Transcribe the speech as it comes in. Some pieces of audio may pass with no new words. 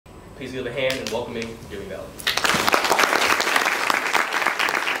Please give a hand in welcoming Deering Valley.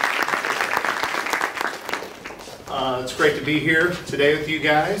 It's great to be here today with you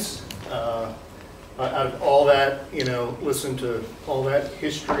guys. Out of all that, listen to all that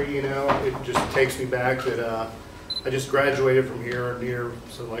history, it just takes me back that I just graduated from here near,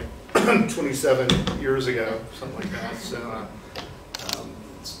 so like 27 years ago, something like that. So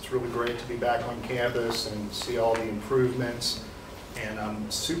it's really great to be back on campus and see all the improvements. And I'm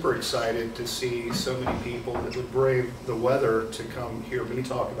super excited to see so many people that would brave the weather to come hear me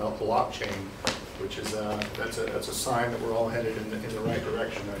talk about blockchain, which is that's a sign that we're all headed in the right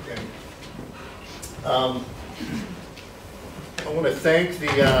direction, I think. I want to thank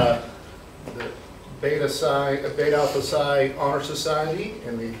the Beta Alpha Psi Honor Society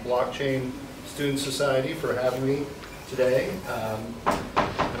and the Blockchain Student Society for having me today. And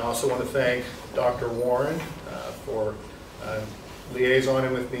I also want to thank Dr. Warren for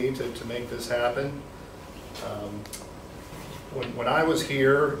liaisoning with me to make this happen. When I was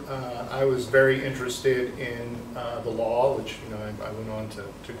here, I was very interested in the law, which I went on to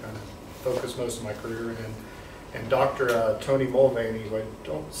kind of focus most of my career in. And Dr. Tony Mulvaney, who I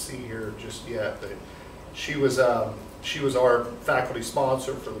don't see here just yet, but she was our faculty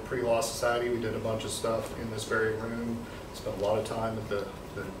sponsor for the Pre-Law Society. We did a bunch of stuff in this very room. Spent a lot of time at the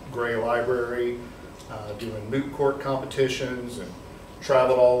Gray Library, doing moot court competitions, and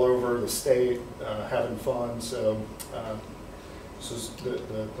traveled all over the state, having fun. So this is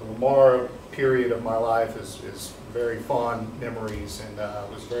the Lamar period of my life is very fond memories, and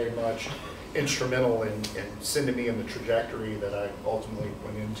was very much instrumental in sending me in the trajectory that I ultimately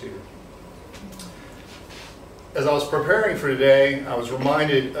went into. As I was preparing for today, I was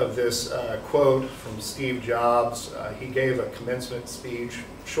reminded of this quote from Steve Jobs. He gave a commencement speech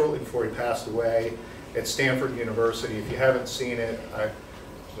shortly before he passed away at Stanford University. If you haven't seen it, I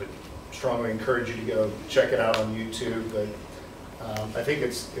would strongly encourage you to go check it out on YouTube. But I think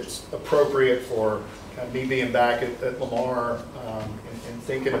it's appropriate for kind of me being back at Lamar and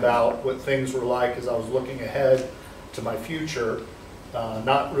thinking about what things were like as I was looking ahead to my future,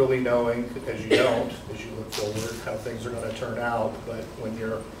 not really knowing, as you look forward, how things are going to turn out. But when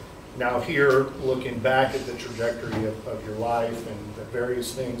you're now here looking back at the trajectory of your life and the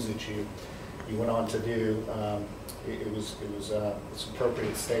various things that you went on to do, it's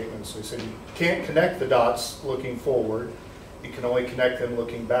appropriate statement. So he said, you can't connect the dots looking forward. You can only connect them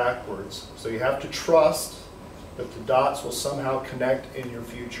looking backwards. So you have to trust that the dots will somehow connect in your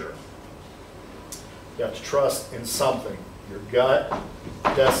future. You have to trust in something. Your gut,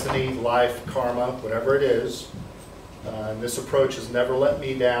 destiny, life, karma, whatever it is. And this approach has never let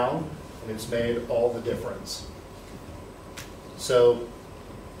me down, and it's made all the difference. So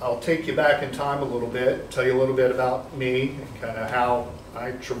I'll take you back in time a little bit, tell you a little bit about me and kind of how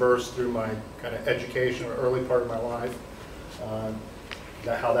I traversed through my kind of education or early part of my life.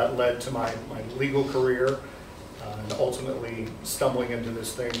 How that led to my legal career, and ultimately stumbling into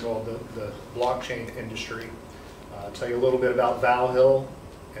this thing called the blockchain industry. I'll tell you a little bit about Valhil,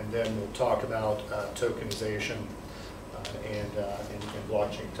 and then we'll talk about tokenization and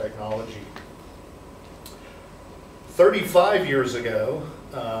blockchain technology. 35 years ago,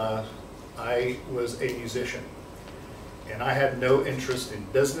 I was a musician. And I had no interest in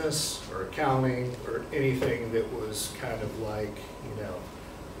business or accounting or anything that was kind of like,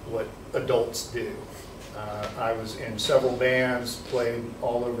 what adults do. I was in several bands, played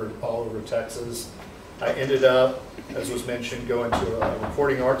all over Texas. I ended up, as was mentioned, going to a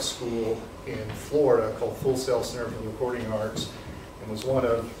recording arts school in Florida called Full Sail Center for Recording Arts, and was one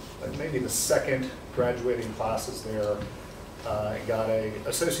of maybe the second graduating classes there. And got an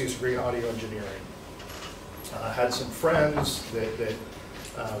associate's degree in audio engineering. I had some friends that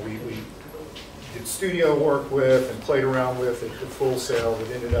we did studio work with and played around with at Full Sail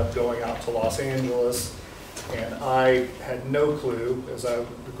that ended up going out to Los Angeles. And I had no clue as I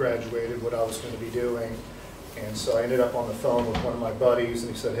graduated what I was going to be doing. And so I ended up on the phone with one of my buddies,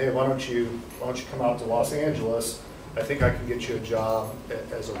 and he said, hey, why don't you come out to Los Angeles? I think I can get you a job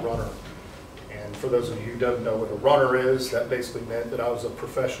as a runner. And for those of you who don't know what a runner is, that basically meant that I was a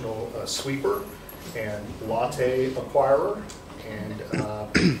professional sweeper and latte acquirer, and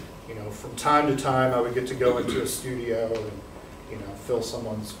from time to time I would get to go into a studio and fill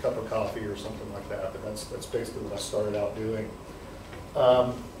someone's cup of coffee or something like that. But that's basically what I started out doing.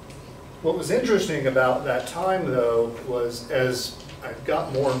 What was interesting about that time, though, was as I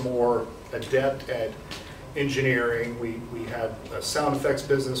got more and more adept at engineering, we had a sound effects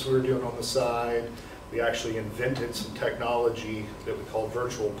business we were doing on the side. We actually invented some technology that we called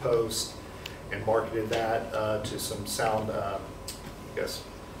virtual post and marketed that to some sound,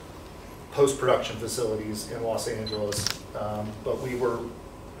 post-production facilities in Los Angeles, but we were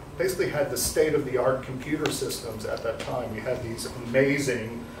basically had the state-of-the-art computer systems at that time. We had these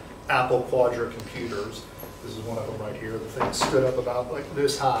amazing Apple Quadra computers. This is one of them right here. The thing stood up about like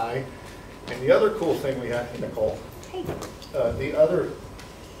this high. And the other cool thing we had, hey Nicole, the other,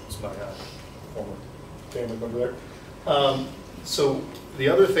 it's my former family member there. So the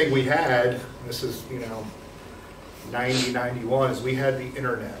other thing we had, and this is, 90, 91, is we had the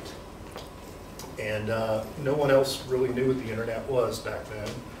internet. And no one else really knew what the internet was back then.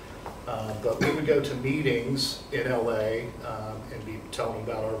 But we would go to meetings in LA and be telling them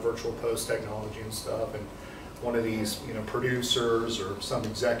about our virtual post technology and stuff. And one of these, producers or some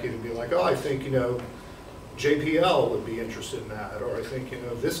executive would be like, oh, I think, JPL would be interested in that, or I think,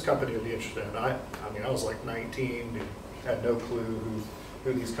 this company would be interested in it. I was like 19, and had no clue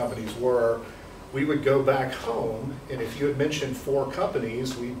who these companies were. We would go back home, and if you had mentioned 4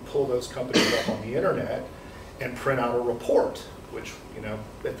 companies, we'd pull those companies up on the internet and print out a report, which,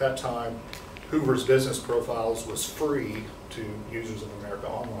 at that time, Hoover's Business Profiles was free to users of America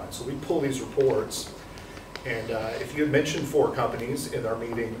Online. So we'd pull these reports, and if you had mentioned 4 companies in our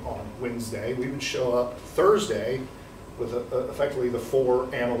meeting on Wednesday, we would show up Thursday with effectively the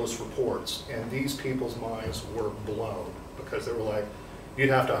 4 analyst reports. And these people's minds were blown, because they were like, you'd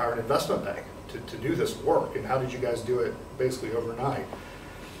have to hire an investment bank to do this work, and how did you guys do it basically overnight?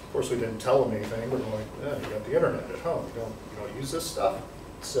 Of course, we didn't tell them anything. We're like, yeah, you got the internet at home. You don't use this stuff.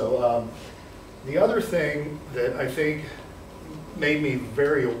 So the other thing that I think made me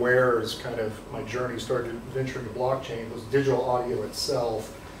very aware as kind of my journey started venturing to blockchain was digital audio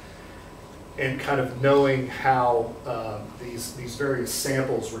itself, and kind of knowing how these various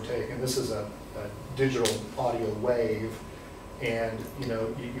samples were taken. This is a digital audio wave. And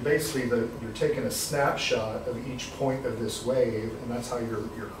you basically you're taking a snapshot of each point of this wave, and that's how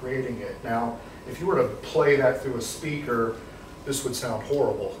you're creating it. Now, if you were to play that through a speaker, this would sound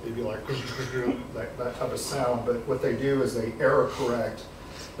horrible. It'd be like that type of sound. But what they do is they error correct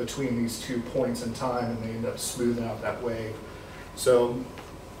between these 2 points in time, and they end up smoothing out that wave. So,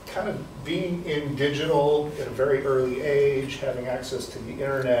 kind of being in digital at a very early age, having access to the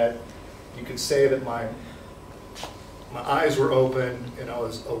internet, you could say that my eyes were open, and I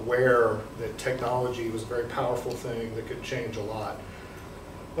was aware that technology was a very powerful thing that could change a lot.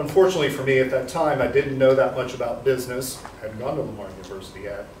 Unfortunately for me at that time, I didn't know that much about business. I hadn't gone to Lamar University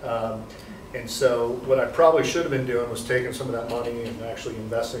yet. And so what I probably should have been doing was taking some of that money and actually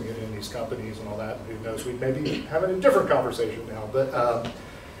investing it in these companies and all that. And who knows, we'd maybe be having a different conversation now. But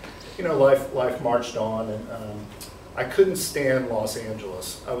life marched on, and I couldn't stand Los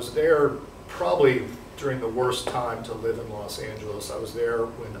Angeles. I was there probably during the worst time to live in Los Angeles. I was there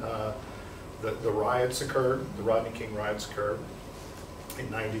when the riots occurred, the Rodney King riots occurred in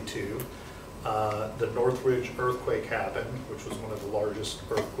 '92. The Northridge earthquake happened, which was one of the largest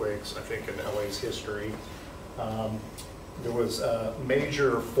earthquakes, I think, in LA's history. There was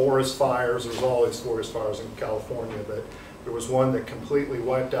major forest fires. There was always forest fires in California, but there was one that completely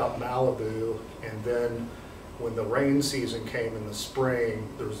wiped out Malibu, and then when the rain season came in the spring,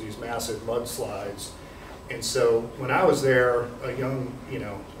 there was these massive mudslides. And so when I was there, a young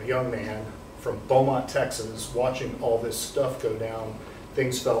man from Beaumont, Texas, watching all this stuff go down,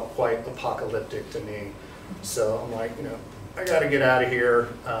 things felt quite apocalyptic to me. So I'm like, I got to get out of here.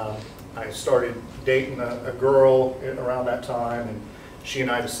 I started dating a girl around that time, and she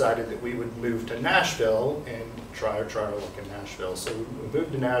and I decided that we would move to Nashville and try our luck in Nashville. So we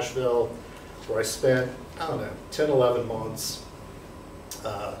moved to Nashville, where I spent, 10, 11 months.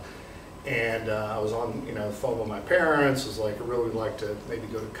 And I was on, the phone with my parents. Was like, I really would like to maybe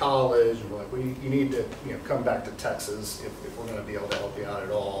go to college. And we're like, you need to, come back to Texas if we're going to be able to help you out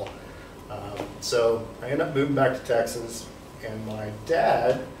at all. So I ended up moving back to Texas, and my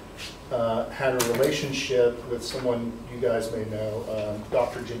dad had a relationship with someone you guys may know,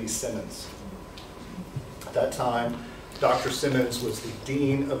 Dr. Jimmy Simmons. At that time, Dr. Simmons was the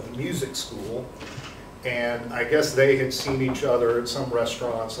dean of the music school. And I guess they had seen each other at some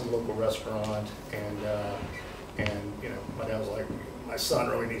restaurant, some local restaurant, and my dad was like, my son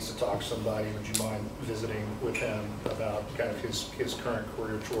really needs to talk to somebody. Would you mind visiting with him about kind of his current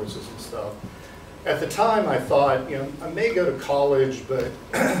career choices and stuff? At the time, I thought, I may go to college, but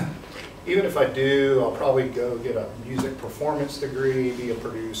even if I do, I'll probably go get a music performance degree, be a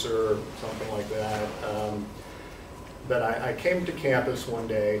producer, something like that. But I came to campus one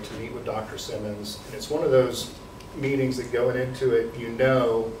day to meet with Dr. Simmons, and it's one of those meetings that going into it,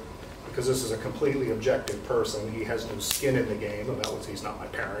 because this is a completely objective person, he has no skin in the game about he's not my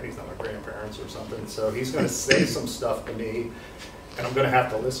parent, he's not my grandparents or something, so he's going to say some stuff to me, and I'm going to have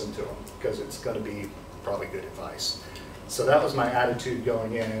to listen to them because it's going to be probably good advice. So that was my attitude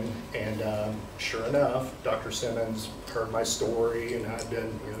going in, and sure enough, Dr. Simmons heard my story, and I'd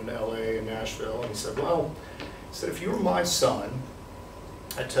been in LA and Nashville, and he said, well, if you were my son,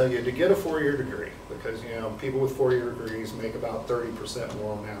 I'd tell you to get a 4-year degree, because people with 4-year degrees make about 30%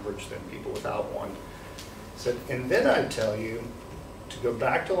 more on average than people without one. He said, and then I'd tell you to go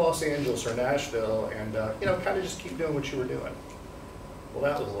back to Los Angeles or Nashville and kind of just keep doing what you were doing. Well,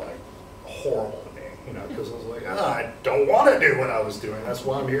 that was like horrible to me, because I was like, I don't want to do what I was doing. That's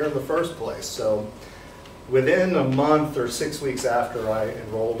why I'm here in the first place. So within a month or 6 weeks after, I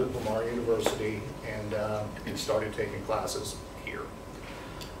enrolled at Lamar University and started taking classes here.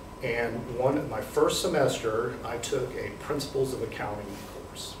 And my first semester, I took a Principles of Accounting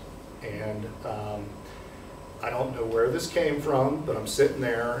course. And I don't know where this came from, but I'm sitting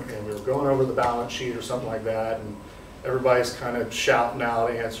there, and we were going over the balance sheet or something like that, and everybody's kind of shouting out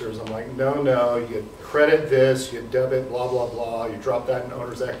answers. I'm like, no, you credit this, you debit, blah, blah, blah, you drop that in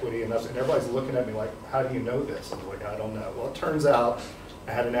owner's equity, and everybody's looking at me like, how do you know this? I'm like, I don't know. Well, it turns out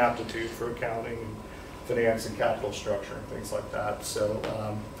I had an aptitude for accounting and finance and capital structure and things like that. So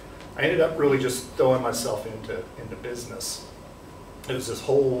I ended up really just throwing myself into business. It was this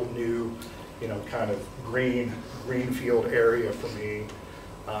whole new, kind of greenfield area for me.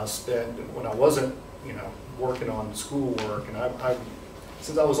 Spent when I wasn't, working on schoolwork, and I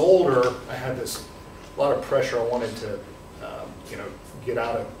since I was older, I had a lot of pressure. I wanted to, get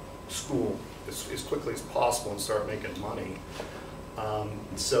out of school as quickly as possible and start making money.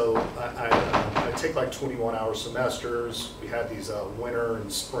 So I take like 21-hour semesters. We had these winter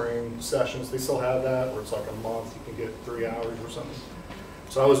and spring sessions. They still have that, where it's like a month, you can get 3 hours or something.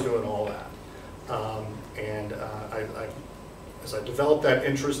 So I was doing all that. As I developed that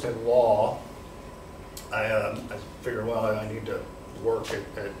interest in law, I figured, well, I need to work at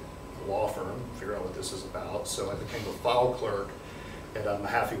a law firm, figure out what this is about. So I became a file clerk at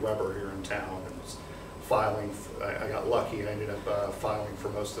Mahaffey Weber here in town, and was filing. I got lucky. I ended up filing for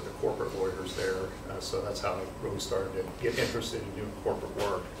most of the corporate lawyers there. So that's how I really started to get interested in doing corporate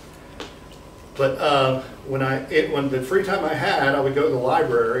work. But when the free time I had, I would go to the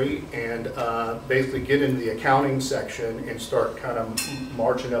library and basically get into the accounting section and start kind of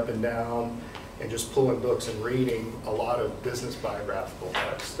marching up and down and just pulling books and reading a lot of business biographical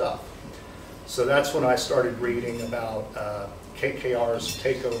type stuff. So that's when I started reading about KKR's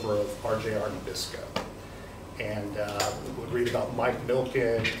takeover of RJR Nabisco, and would read about Mike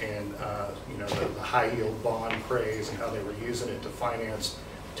Milken and the high yield bond craze and how they were using it to finance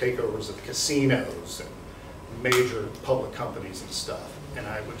takeovers of casinos and major public companies and stuff. And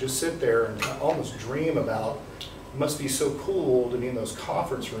I would just sit there and almost dream about, it must be so cool to be in those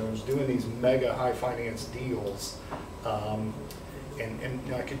conference rooms doing these mega high finance deals. And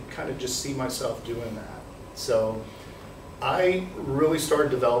I could kind of just see myself doing that. So I really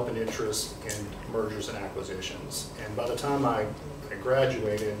started developing interest in mergers and acquisitions. And by the time I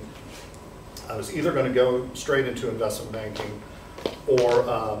graduated, I was either going to go straight into investment banking or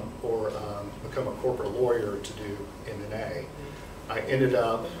become a corporate lawyer to do M&A. I ended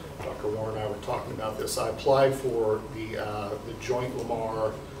up, Dr. Warren and I were talking about this, I applied for the joint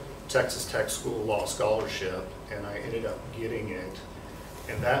Lamar Texas Tech School Law Scholarship, and I ended up getting it.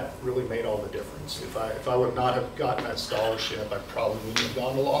 And that really made all the difference. If I would not have gotten that scholarship, I probably wouldn't have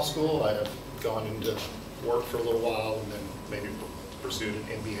gone to law school. I'd have gone into work for a little while and then maybe pursued an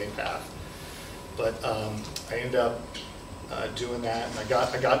MBA path. But I ended up doing that, and I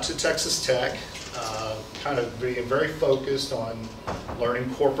got to Texas Tech, kind of being very focused on learning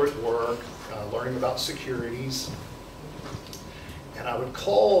corporate work, learning about securities, and I would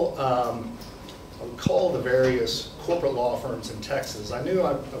call the various corporate law firms in Texas. I knew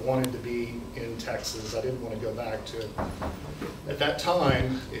I wanted to be in Texas. I didn't want to go back to. At that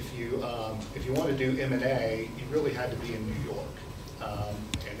time, if you want to do M&A, you really had to be in New York,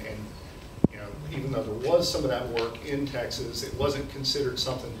 even though there was some of that work in Texas, it wasn't considered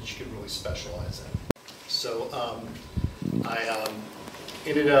something that you could really specialize in. So I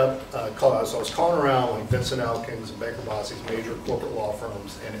ended up, I was calling around like Vincent Elkins and Baker Bossie's major corporate law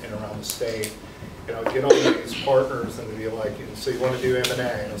firms in around the state. And I would get on these partners and they'd be like, so you want to do M&A?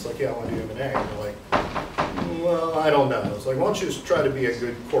 And I was like, yeah, I want to do M&A. And they're like, well, I don't know. I was like, why don't you just try to be a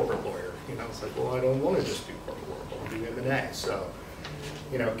good corporate lawyer? It's like, well, I don't want to just do corporate work. I want to do M&A. So,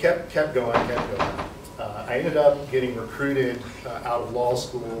 kept going. I ended up getting recruited out of law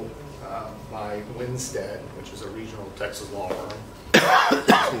school by Winstead, which is a regional Texas law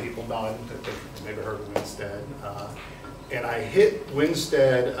firm. People know that they've maybe heard of Winstead. And I hit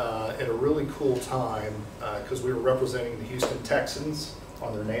Winstead at a really cool time because we were representing the Houston Texans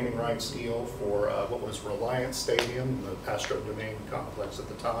on their naming rights deal for what was Reliance Stadium, the Astro Domain complex at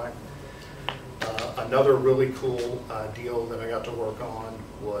the time. Another really cool deal that I got to work on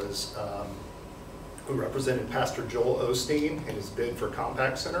was we represented Pastor Joel Osteen in his bid for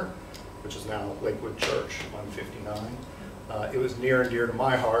Compact Center, which is now Lakewood Church on 59. It was near and dear to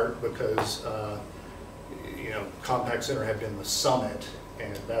my heart because you know, Compact Center had been the summit,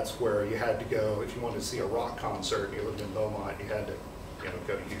 and that's where you had to go if you wanted to see a rock concert and you lived in Beaumont. You had to, you know,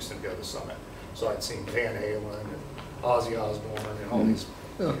 go to Houston to go to the summit. So I'd seen Van Halen and Ozzy Osbourne and all these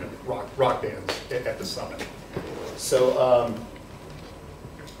you know, rock bands at the summit. So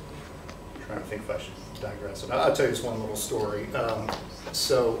trying to think if I should digress. And I'll tell you this one little story.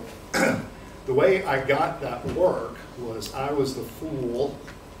 So the way I got that work was I was the fool,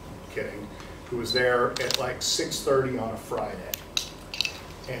 kidding, who was there at like 6:30 on a Friday.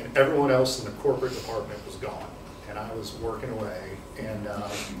 And everyone else in the corporate department was gone. And I was working away. And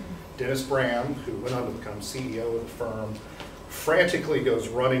Dennis Bram, who went on to become CEO of the firm, frantically goes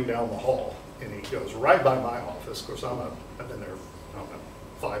running down the hall. And he goes right by my office. Of course, I've been there, I don't know,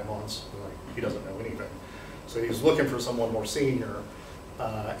 5 months. Like, he doesn't know anything. So he's looking for someone more senior.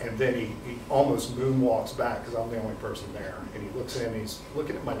 And then he almost moonwalks back because I'm the only person there. And he looks in and he's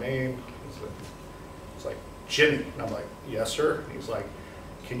looking at my name. He's like, Jimmy. And I'm like, yes, sir. And he's like,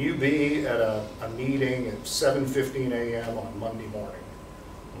 can you be at a meeting at 7:15 a.m. on Monday morning?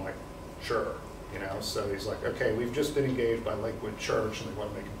 I'm like, sure. You know, so he's like, okay, we've just been engaged by Lakewood Church and they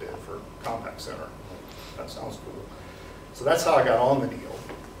want to make a bid for Compact Center. Like, that sounds cool. So that's how I got on the deal.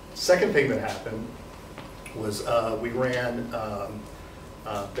 Second thing that happened was we ran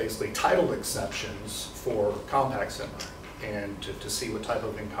basically title exceptions for Compact Center and to see what type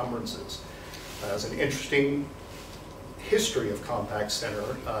of encumbrances. As an interesting history of Compact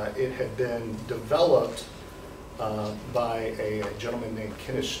Center, it had been developed by a gentleman named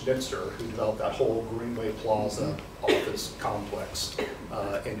Kenneth Schnitzer, who developed that whole Greenway Plaza office complex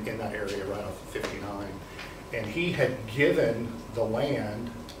in that area right off of 59. And he had given the land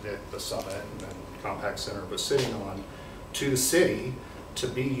that the Summit and then Compact Center was sitting on to the city to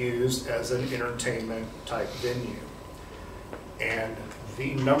be used as an entertainment type venue. And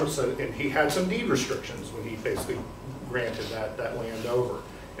the numbers, and he had some deed restrictions when he basically granted that land over.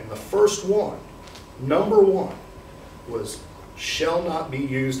 And the first one, number one, was shall not be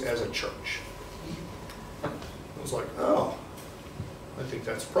used as a church. I was like, oh, I think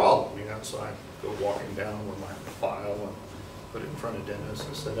that's a problem, you know. So I go walking down with my file and put it in front of Dennis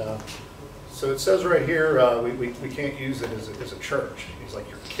and said, so it says right here we can't use it as a church. He's like,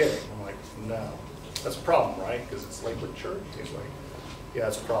 you're kidding. I'm like, no, that's a problem, right? Because it's Lakewood Church. He's like, yeah,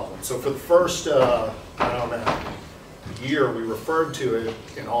 it's a problem. So for the first, I don't know, year, we referred to it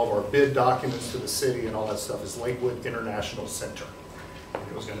in all of our bid documents to the city and all that stuff as Lakewood International Center. And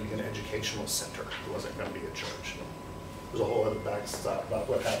it was going to be an educational center. It wasn't going to be a church. There's a whole other backstop about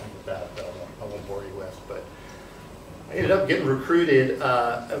what happened with that I won't bore you with. But I ended up getting recruited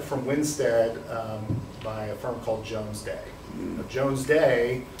from Winstead by a firm called Jones Day. Now, Jones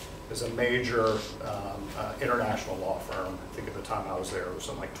Day is a major international law firm. I think at the time I was there, it was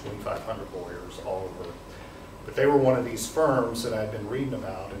something like 2,500 lawyers all over. But they were one of these firms that I'd been reading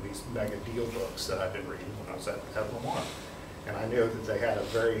about in these mega deal books that I'd been reading when I was at Lamar. And I knew that they had a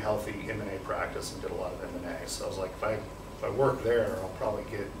very healthy M&A practice and did a lot of M&A. So I was like, if I work there, I'll probably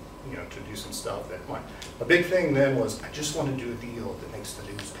get, you know, to do some stuff that might. A big thing then was I just want to do a deal that makes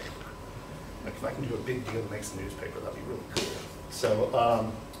the newspaper. Like if I can do a big deal that makes the newspaper, that'd be really cool. So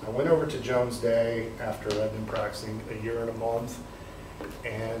I went over to Jones Day after I'd been practicing a year and a month,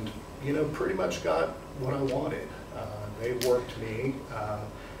 and you know, pretty much got what I wanted. They worked me.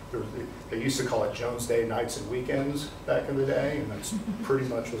 They used to call it Jones Day nights and weekends back in the day, and that's pretty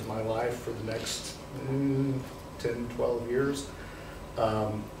much was my life for the next 10, 12 years.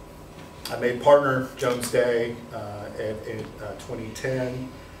 I made partner Jones Day in 2010,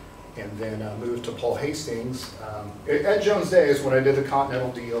 and then moved to Paul Hastings. At Jones Day is when I did the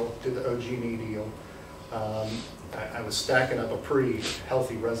Continental deal, did the OG&E deal. I was stacking up a pretty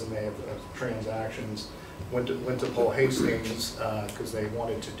healthy resume of transactions. Went to Paul Hastings because they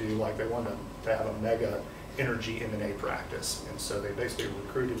wanted to do they wanted to have a mega energy M&A practice, and so they basically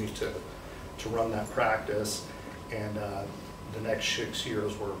recruited me to run that practice. And the next 6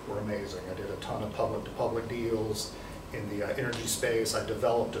 years were amazing. I did a ton of public-to-public deals in the energy space. I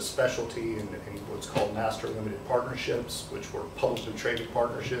developed a specialty in what's called master limited partnerships, which were publicly traded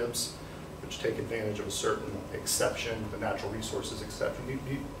partnerships, which take advantage of a certain exception, the natural resources exception.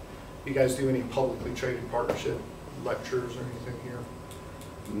 You guys do any publicly traded partnership lectures or anything here?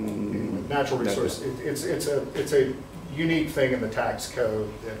 Anyway, natural resource, it's a unique thing in the tax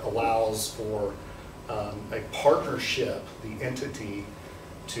code that allows for a partnership, the entity,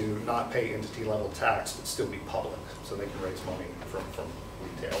 to not pay entity level tax but still be public, so they can raise money from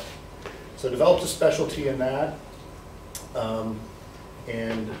retail. So developed a specialty in that,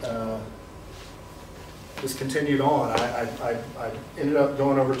 and just continued on. I ended up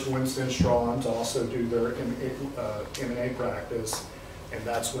going over to Winston & Strawn to also do their M&A practice, and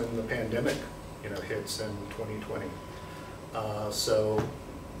that's when the pandemic, hits in 2020. So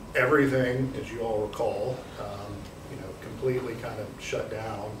everything, as you all recall, completely kind of shut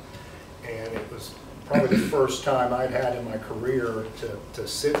down, and it was probably the first time I'd had in my career to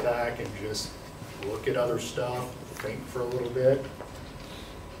sit back and just look at other stuff, think for a little bit.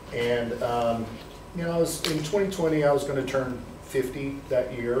 And I was in 2020, I was going to turn 50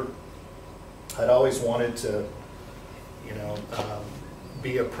 that year. I'd always wanted to,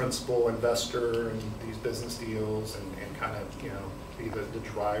 be a principal investor in these business deals and kind of, be the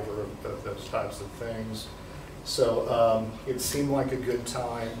driver of those types of things. So it seemed like a good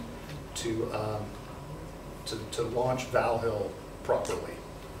time to launch Valhil properly.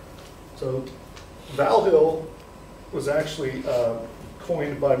 So Valhil was actually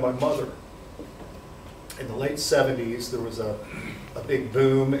coined by my mother. In the late 70s, there was a big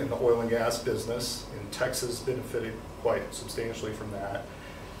boom in the oil and gas business, and Texas benefited quite substantially from that.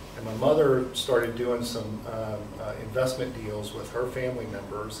 And my mother started doing some investment deals with her family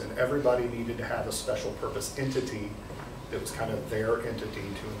members, and everybody needed to have a special purpose entity that was kind of their entity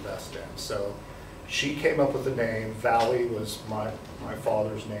to invest in. So she came up with the name. Vallee was my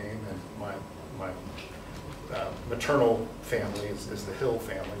father's name, and my maternal family is the Hill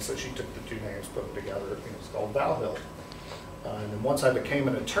family, so she took the two names, put them together, and it's called Valhil. And then once I became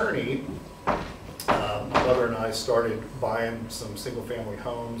an attorney, my mother and I started buying some single-family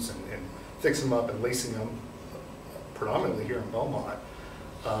homes and fixing them up and leasing them, predominantly here in Beaumont.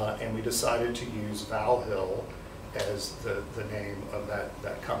 And we decided to use Valhil as the name of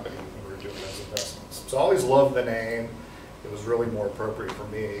that company when we were doing those investments. So I always loved the name. It was really more appropriate for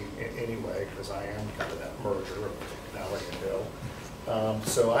me anyway, because I am kind of that merger of Vallee and Hill.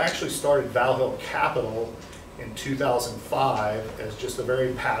 So I actually started Valhil Capital in 2005 as just a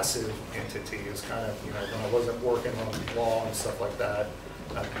very passive entity. It was kind of, when I wasn't working on law and stuff like that,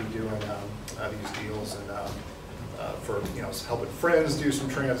 I'd be doing these deals and for, helping friends do some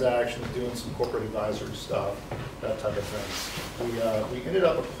transactions, doing some corporate advisory stuff, that type of thing. We ended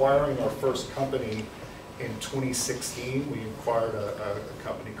up acquiring our first company in 2016. We acquired a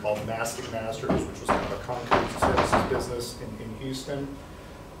company called Mastic Masters, which was kind of a concrete services business in Houston.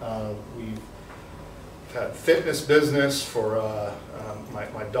 We've had fitness business for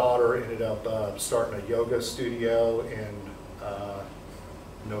my daughter ended up starting a yoga studio in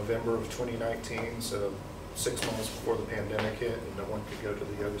November of 2019, so 6 months before the pandemic hit and no one could go to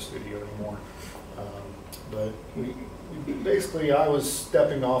the yoga studio anymore. But we basically, I was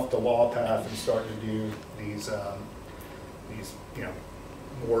stepping off the law path and starting to do these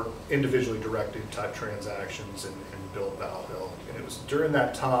more individually directed type transactions and build Valhil. And it was during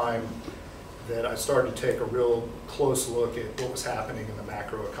that time that I started to take a real close look at what was happening in the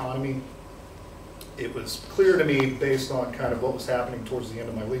macro economy. It was clear to me, based on kind of what was happening towards the end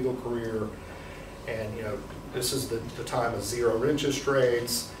of my legal career, and this is the time of zero interest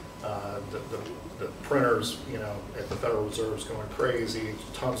rates, the printers, at the Federal Reserve's going crazy,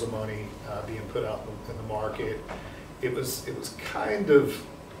 tons of money being put out in the market. It was kind of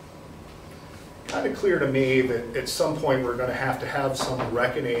clear to me that at some point we're going to have some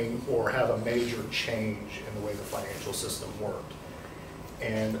reckoning or have a major change in the way the financial system worked.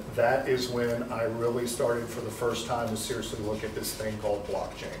 And that is when I really started for the first time to seriously look at this thing called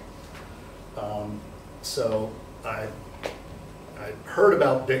blockchain. So I heard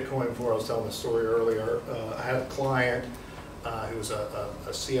about Bitcoin before. I was telling the story earlier. I had a client who was a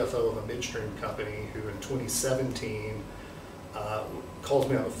CFO of a midstream company who in 2017 calls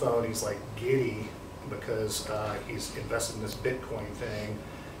me on the phone. He's like giddy because he's invested in this Bitcoin thing.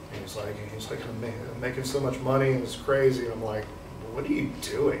 And he's like, I'm making so much money and it's crazy. And I'm like, well, what are you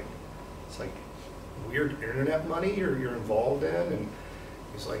doing? It's like weird internet money you're involved in. And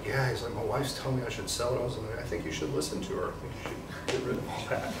he's like, yeah. He's like, my wife's telling me I should sell it. I was like, I think you should listen to her. I think you should get rid of all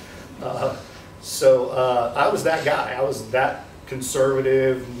that. So I was that guy. I was that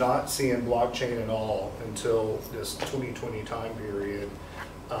conservative, not seeing blockchain at all until this 2020 time period.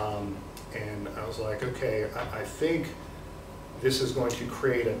 And I was like, okay, I think this is going to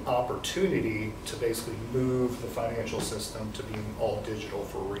create an opportunity to basically move the financial system to being all digital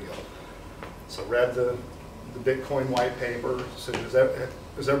for real. So read the the Bitcoin white paper. So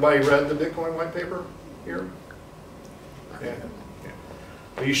has everybody read the Bitcoin white paper here? Yeah.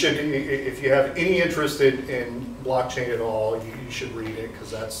 Well, you should, if you have any interest in blockchain at all, you should read it,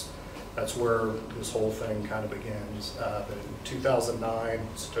 because that's where this whole thing kind of begins. But in 2009,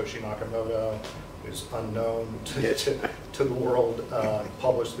 Satoshi Nakamoto, who's unknown to the world,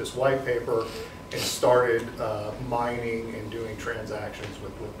 published this white paper and started mining and doing transactions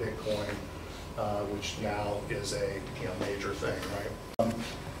with Bitcoin, which now is a major thing, right?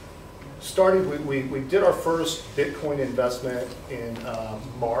 We did our first Bitcoin investment in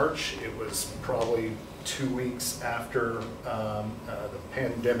March. It was probably 2 weeks after the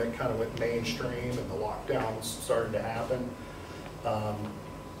pandemic kind of went mainstream and the lockdowns started to happen.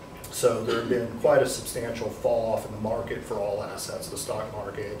 So there had been quite a substantial fall off in the market for all assets, the stock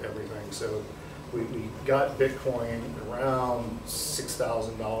market, everything. So we got Bitcoin around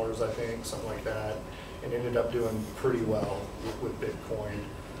 $6,000, I think, something like that, and ended up doing pretty well with Bitcoin.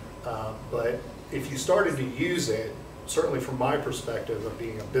 But if you started to use it, certainly from my perspective of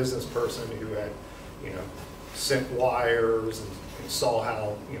being a business person who had, sent wires and saw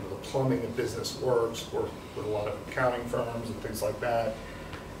how, the plumbing of business works, worked with a lot of accounting firms and things like that.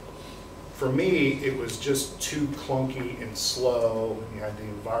 For me, it was just too clunky and slow. You had the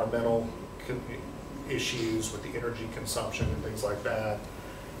environmental issues with the energy consumption and things like that.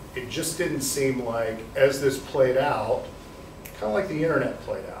 It just didn't seem like, as this played out, kind of like the internet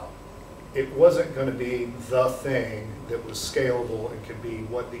played out, it wasn't going to be the thing that was scalable and could be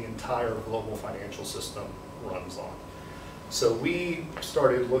what the entire global financial system runs on. So we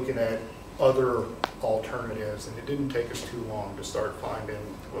started looking at other alternatives, and it didn't take us too long to start finding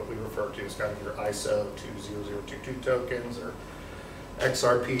what we refer to as kind of your ISO 20022 tokens or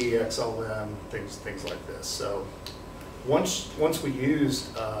XRP, XLM, things like this. So once we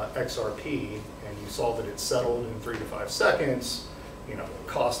used XRP and you saw that it settled in 3 to 5 seconds,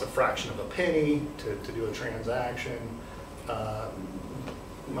 cost a fraction of a penny to do a transaction,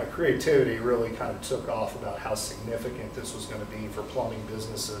 my creativity really kind of took off about how significant this was going to be for plumbing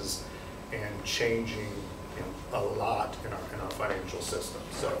businesses and changing a lot in our financial system.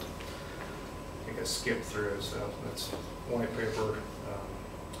 So I think I skipped through, so that's white paper.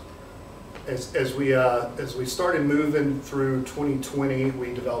 As we started moving through 2020,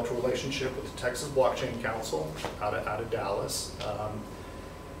 we developed a relationship with the Texas Blockchain Council out of Dallas.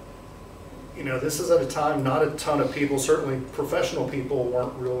 This is at a time not a ton of people, certainly professional people,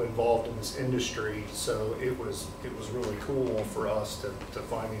 weren't real involved in this industry. So it was really cool for us to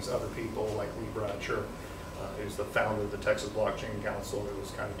find these other people like Lee Bradsher, who's the founder of the Texas Blockchain Council, who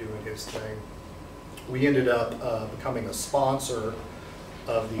was kind of doing his thing. We ended up becoming a sponsor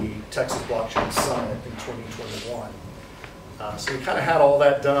of the Texas Blockchain Summit in 2021. So we kind of had all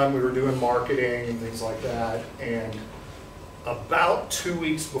that done. We were doing marketing and things like that. And about 2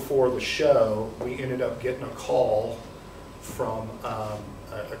 weeks before the show, we ended up getting a call from a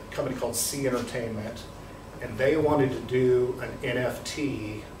company called C Entertainment, and they wanted to do an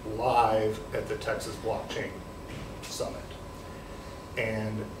NFT live at the Texas Blockchain Summit.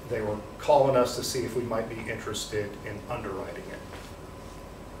 And they were calling us to see if we might be interested in underwriting it.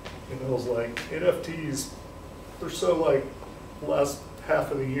 And I was like, NFTs, they're so like last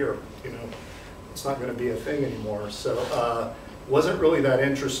half of the year, it's not going to be a thing anymore. So wasn't really that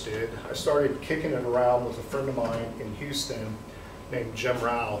interested. I started kicking it around with a friend of mine in Houston named Jim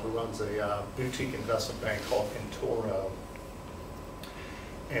Rao, who runs a boutique investment bank called Entoro.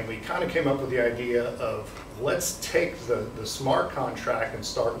 And we kind of came up with the idea of, let's take the smart contract and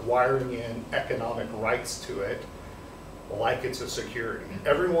start wiring in economic rights to it like it's a security.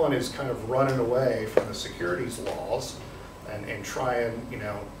 Everyone is kind of running away from the securities laws and trying,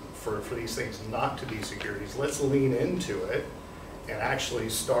 for these things not to be securities. Let's lean into it and actually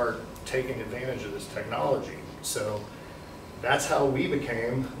start taking advantage of this technology. So that's how we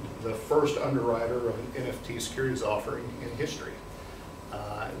became the first underwriter of an NFT securities offering in history.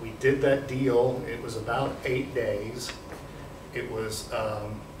 We did that deal. It was about 8 days. It was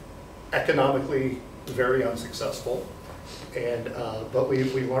economically very unsuccessful. But we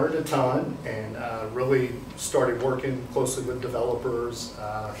learned a ton and really started working closely with developers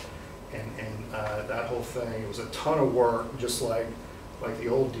and that whole thing. It was a ton of work, just like the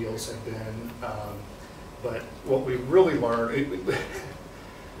old deals had been. But what we really learned,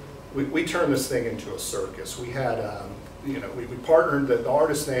 we turned this thing into a circus. We had, we partnered, the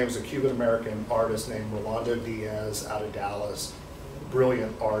artist's name was a Cuban-American artist named Rolando Diaz out of Dallas,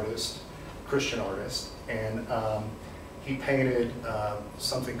 brilliant artist, Christian artist. And he painted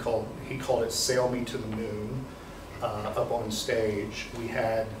something called, he called it Sail Me to the Moon up on stage. We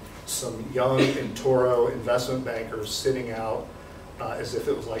had some young and Toro investment bankers sitting out as if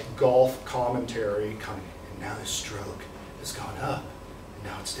it was like golf commentary, kind of, and now his stroke has gone up, and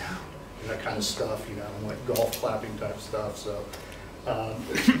now it's down, and that kind of stuff, you know, and like golf clapping type stuff. So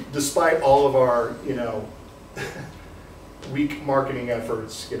despite all of our, you know, weak marketing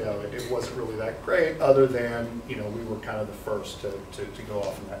efforts, you know, it wasn't really that great, other than, you know, we were kind of the first to go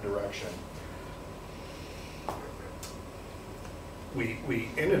off in that direction. We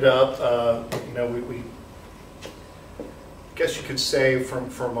ended up, you know, we guess you could say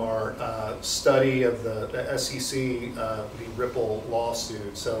from our study of the SEC, the Ripple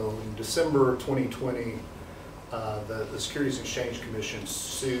lawsuit. So in December 2020, the Securities and Exchange Commission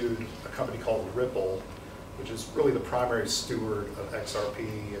sued a company called Ripple, which is really the primary steward of XRP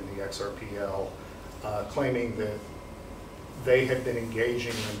and the XRPL, claiming that they had been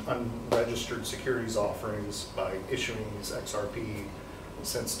engaging in unregistered securities offerings by issuing these XRP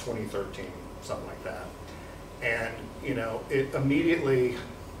since 2013, something like that. And, you know, it immediately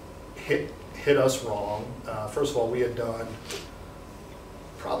hit us wrong. First of all, we had done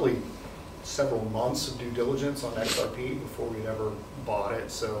probably several months of due diligence on XRP before we'd ever bought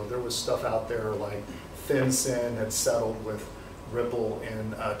it. So there was stuff out there like FinCEN had settled with Ripple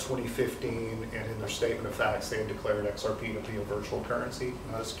in 2015, and in their statement of facts, they had declared XRP to be a virtual currency,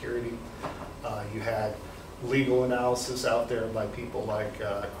 not a security. You had legal analysis out there by people like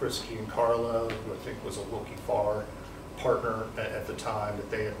Chris Giancarlo, who I think was a Wilkie Farr partner at the time, that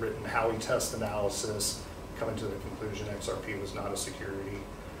they had written Howey test analysis, coming to the conclusion XRP was not a security.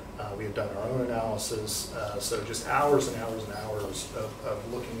 We had done our own analysis, so just hours and hours and hours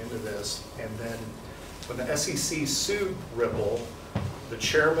of looking into this. And then when the SEC sued Ripple, the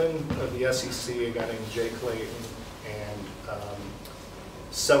chairman of the SEC, a guy named Jay Clayton, and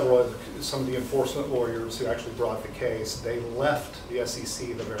some of the enforcement lawyers who actually brought the case, they left the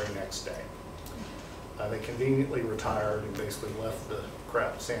SEC the very next day. They conveniently retired and basically left the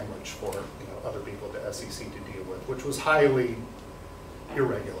crap sandwich for, you know, other people at the SEC to deal with, which was highly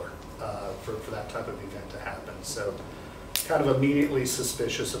irregular for that type of event to happen. So kind of immediately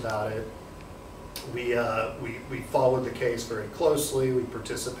suspicious about it. We followed the case very closely. We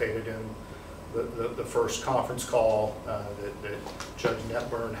participated in the first conference call that Judge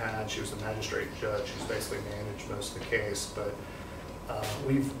Netburn had. She was a magistrate judge who's basically managed most of the case. But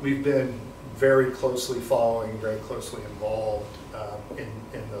we've been very closely following, very closely involved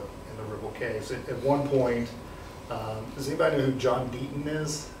in the Ripple case. At one point, does anybody know who John Deaton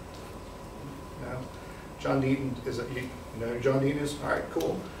is? No? John Deaton is you know who John Deaton is? All right,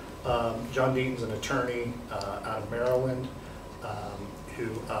 cool. John Deaton's an attorney out of Maryland who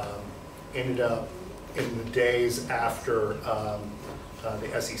ended up, in the days after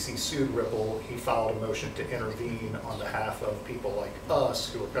the SEC sued Ripple, he filed a motion to intervene on behalf of people like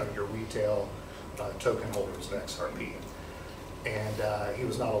us, who are kind of your retail token holders of XRP. And he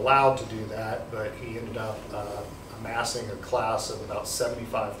was not allowed to do that, but he ended up amassing a class of about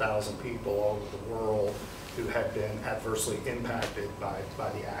 75,000 people all over the world who had been adversely impacted by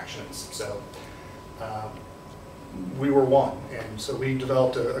the actions. So we were one, and so we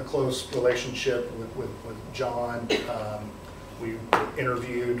developed a close relationship with John. We were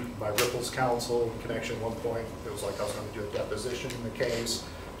interviewed by Ripple's counsel in connection at one point. It was like I was going to do a deposition in the case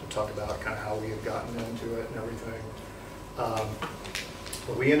to talk about kind of how we had gotten into it and everything.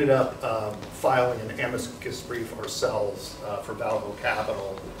 But we ended up filing an amicus brief ourselves for Valhil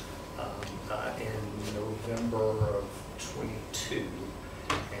Capital in November of 22,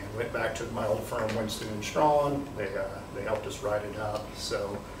 and went back to my old firm, Winston & Strawn. They helped us write it up.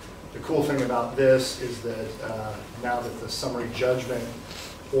 So the cool thing about this is that now that the summary judgment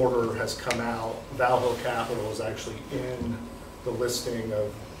order has come out, Valhil Capital is actually in the listing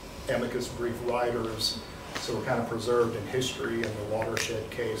of amicus brief writers. So we're kind of preserved in history in the watershed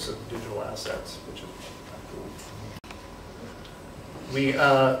case of digital assets, which is kind of cool. We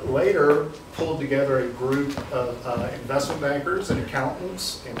later pulled together a group of investment bankers and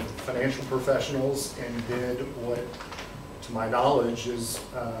accountants and financial professionals and did what, to my knowledge, is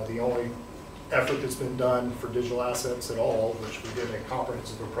the only effort that's been done for digital assets at all, which we did a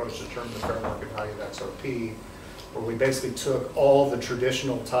comprehensive approach to determine the fair market value of XRP, where we basically took all the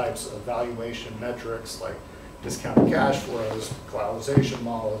traditional types of valuation metrics like discounted cash flows, collateralization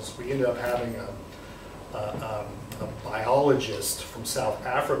models. We ended up having a biologist from South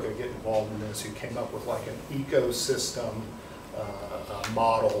Africa get involved in this, who came up with like an ecosystem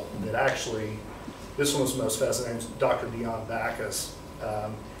model that actually, this one was the most fascinating, Dr. Dion Bacchus.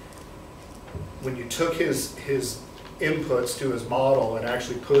 When you took his inputs to his model and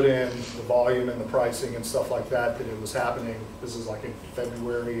actually put in the volume and the pricing and stuff like that it was happening. This is like in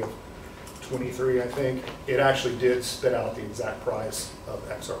February of 23, I think. It actually did spit out the exact price of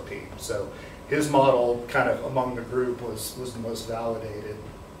XRP. So his model kind of among the group was the most validated.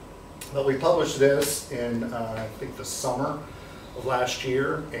 But we published this in, I think, the summer of last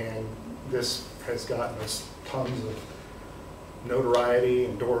year, and this has gotten us tons of notoriety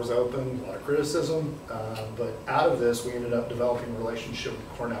and doors open, a lot of criticism. But out of this, we ended up developing a relationship with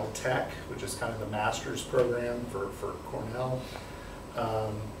Cornell Tech, which is kind of the master's program for Cornell.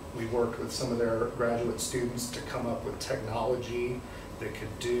 We worked with some of their graduate students to come up with technology that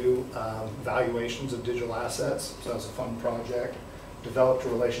could do valuations of digital assets. So that was a fun project. Developed a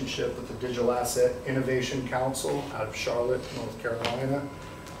relationship with the Digital Asset Innovation Council out of Charlotte, North Carolina.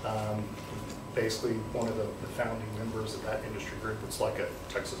 Basically one of the founding members of that industry group. It's like a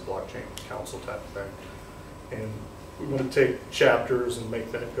Texas Blockchain Council type of thing. And we want to take chapters and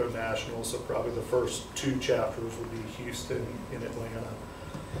make that go national, so probably the first 2 chapters will be Houston and Atlanta.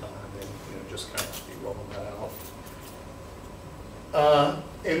 And then just kind of be rolling that out.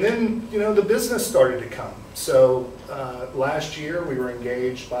 And then the business started to come. So last year we were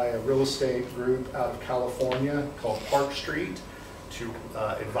engaged by a real estate group out of California called Park Street to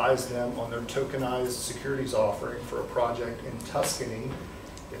advise them on their tokenized securities offering for a project in Tuscany.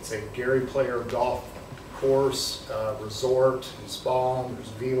 It's a Gary Player golf course, resort, and spa, and there's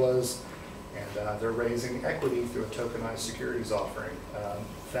villas, and they're raising equity through a tokenized securities offering.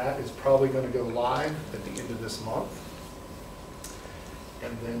 That is probably going to go live at the end of this month.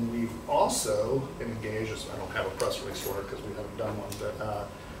 And then we've also been engaged, I don't have a press release for it because we haven't done one, but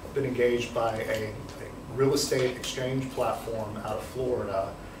been engaged by a real estate exchange platform out of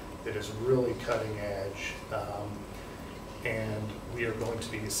Florida that is really cutting edge. And we are going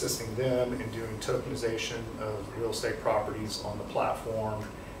to be assisting them in doing tokenization of real estate properties on the platform.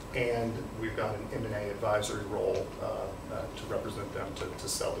 And we've got an M&A advisory role to represent them to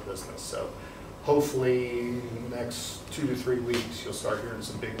sell the business. So hopefully in the next 2 to 3 weeks, you'll start hearing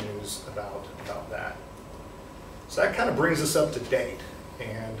some big news about that. So that kind of brings us up to date.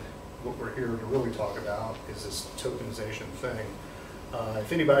 And what we're here to really talk about is this tokenization thing.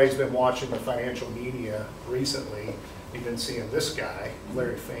 If anybody's been watching the financial media recently, you've been seeing this guy,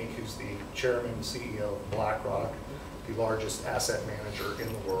 Larry Fink, who's the chairman and CEO of BlackRock, the largest asset manager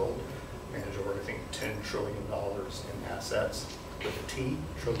in the world, manage over, I think, $10 trillion in assets with a T,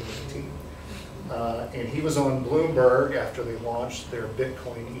 trillion with a T. And he was on Bloomberg after they launched their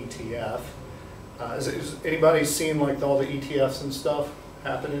Bitcoin ETF. Has anybody seen like all the ETFs and stuff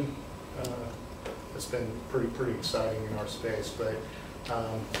happening? It's been pretty exciting in our space, but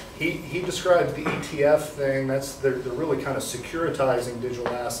he described the ETF thing. They're really kind of securitizing digital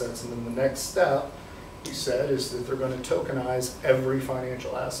assets, and then the next step, he said, is that they're going to tokenize every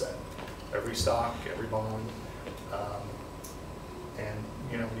financial asset, every stock, every bond, and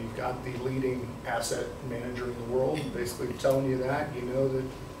when you've got the leading asset manager in the world basically telling you that, you know that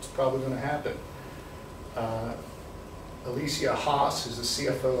it's probably going to happen. Alicia Haas, who's the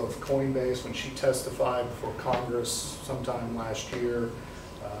CFO of Coinbase, when she testified before Congress sometime last year,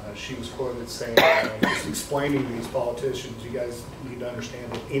 she was quoted saying, just explaining to these politicians, you guys need to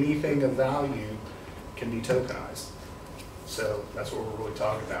understand that anything of value can be tokenized. So that's what we're really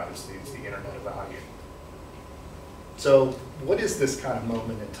talking about, is the internet of value. So what is this kind of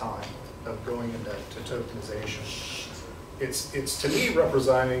moment in time of going into tokenization? It's to me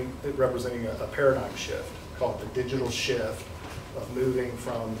representing a paradigm shift, called the digital shift of moving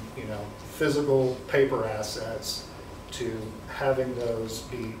from physical paper assets to having those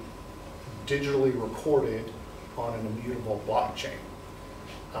be digitally recorded on an immutable blockchain.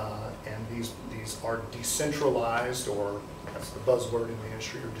 And these are decentralized, or that's the buzzword in the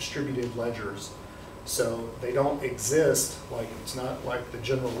industry, or distributed ledgers. So they don't exist it's not like the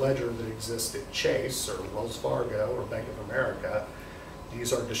general ledger that exists at Chase or Wells Fargo or Bank of America.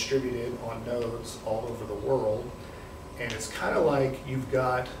 These are distributed on nodes all over the world, and it's kind of like you've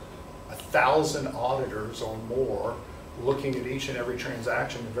got 1,000 auditors or more looking at each and every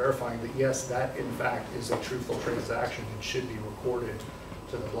transaction and verifying that yes, that in fact is a truthful transaction and should be recorded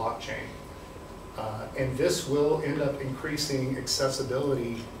to the blockchain. And this will end up increasing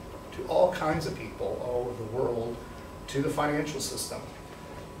accessibility to all kinds of people all over the world to the financial system.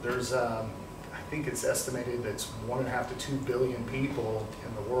 There's I think it's estimated that it's 1.5 to 2 billion people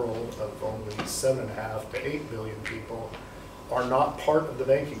in the world, of only 7.5 to 8 billion people are not part of the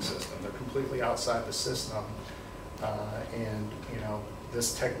banking system. They're completely outside the system. And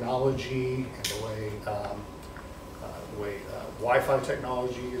this technology and the way Wi-Fi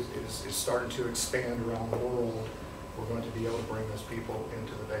technology is starting to expand around the world, we're going to be able to bring those people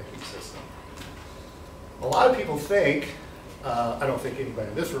into the banking system. A lot of people think, I don't think anybody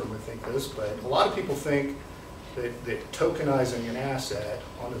in this room would think this, but a lot of people think that tokenizing an asset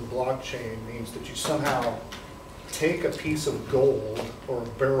onto the blockchain means that you somehow take a piece of gold or a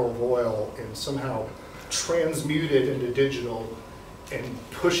barrel of oil and somehow transmute it into digital and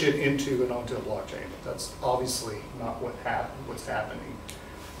push it into and onto the blockchain. That's obviously not what's happening.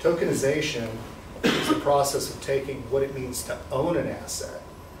 Tokenization is the process of taking what it means to own an asset,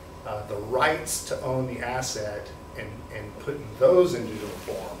 the rights to own the asset, and putting those in digital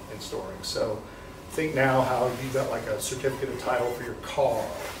form and storing. So think now how you've got like a certificate of title for your car,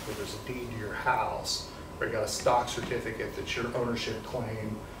 or there's a deed to your house, or you got a stock certificate that's your ownership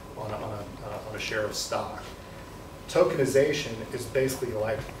claim on a share of stock. Tokenization is basically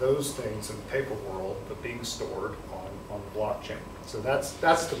like those things in the paper world, but being stored on the blockchain. So that's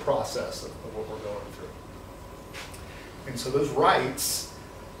the process of what we're going through. And so those rights,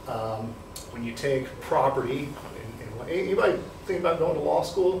 when you take property, anybody think about going to law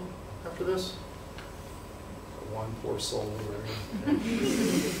school after this? One poor soul.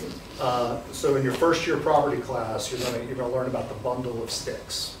 So in your first year property class, you're going to learn about the bundle of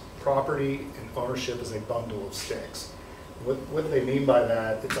sticks. Property and ownership is a bundle of sticks. What they mean by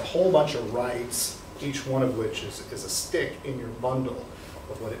that, it's a whole bunch of rights, each one of which is a stick in your bundle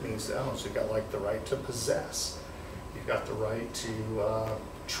of what it means to own. So you've got like the right to possess. You've got the right to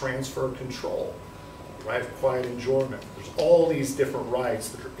transfer control, the right of quiet enjoyment. There's all these different rights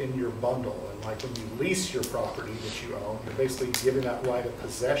that are in your bundle. And like when you lease your property that you own, you're basically giving that right of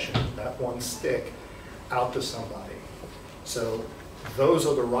possession, that one stick, out to somebody. So those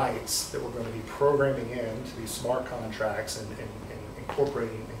are the rights that we're going to be programming into these smart contracts and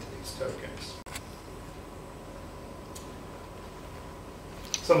incorporating into these tokens.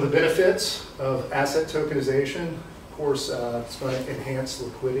 Some of the benefits of asset tokenization, of course, it's going to enhance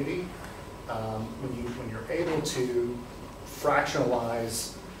liquidity. When you're able to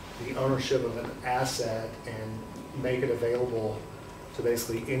fractionalize the ownership of an asset and make it available to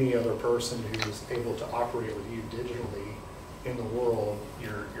basically any other person who is able to operate with you digitally in the world,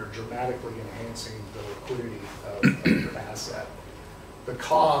 you're dramatically enhancing the liquidity of your asset. The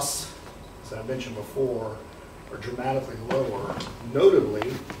costs, as I mentioned before, are dramatically lower,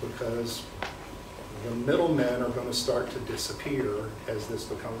 notably because the middlemen are going to start to disappear as this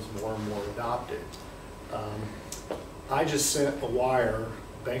becomes more and more adopted. I just sent a wire,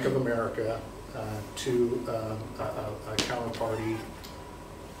 Bank of America, to a counterparty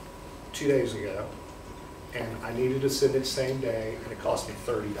 2 days ago, and I needed to send it same day, and it cost me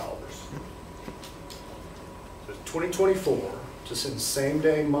 $30. So 2024, to send same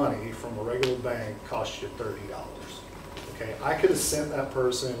day money from a regular bank costs you $30. Okay, I could have sent that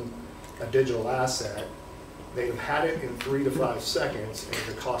person a digital asset, they'd have had it in 3 to 5 seconds, and it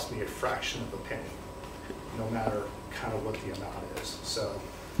would cost me a fraction of a penny, no matter kind of what the amount is. So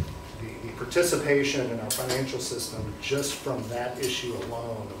the participation in our financial system, just from that issue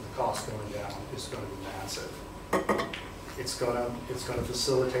alone of the cost going down, is going to be massive. It's going to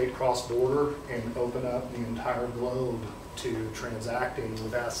facilitate cross-border and open up the entire globe to transacting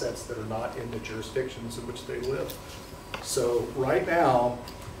with assets that are not in the jurisdictions in which they live. So right now,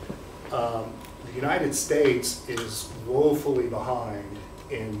 the United States is woefully behind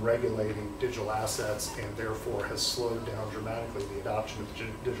in regulating digital assets, and therefore has slowed down dramatically the adoption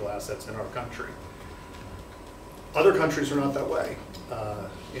of digital assets in our country. Other countries are not that way.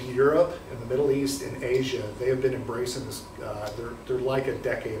 In Europe, in the Middle East, in Asia, they have been embracing this, they're like a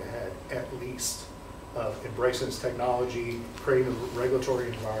decade ahead, at least, of embracing this technology, creating a regulatory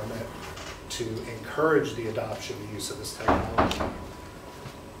environment to encourage the adoption and use of this technology.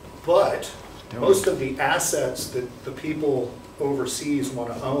 But most of the assets that the people overseas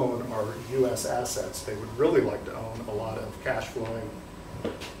want to own are U.S. assets. They would really like to own a lot of cash flowing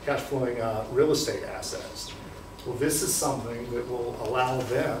real estate assets. Well, this is something that will allow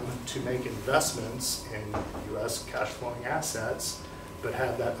them to make investments in U.S. cash flowing assets, but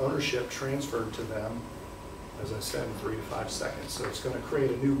have that ownership transferred to them, as I said, in 3 to 5 seconds. So it's going to create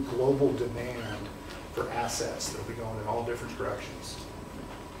a new global demand for assets that will be going in all different directions.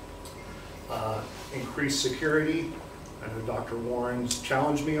 Increased security. I know Dr. Warren's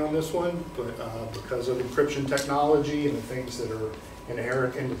challenged me on this one, but because of encryption technology and the things that are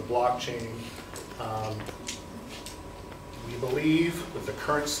inherent into the blockchain, we believe with the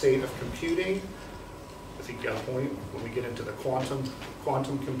current state of computing, I think you got a point, when we get into the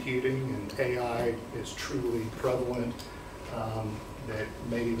quantum computing and AI is truly prevalent, that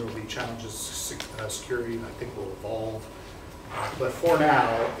maybe there will be challenges, security I think will evolve. But for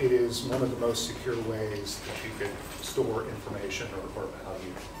now, it is one of the most secure ways that you could store information or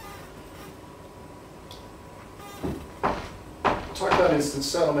value. Talk about instant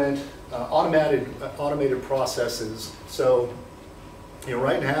settlement, automated processes. So,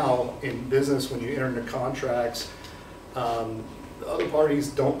 right now in business, when you enter into contracts, the other parties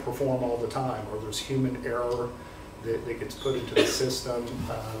don't perform all the time, or there's human error that gets put into the system.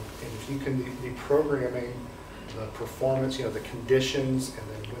 And if you can be programming the performance, the conditions, and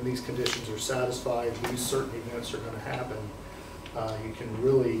then when these conditions are satisfied, these certain events are going to happen, you can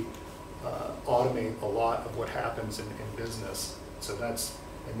really automate a lot of what happens in business. So that's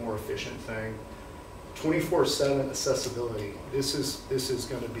a more efficient thing. 24/7 accessibility. This is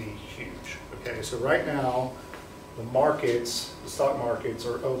going to be huge. Okay, so right now, the stock markets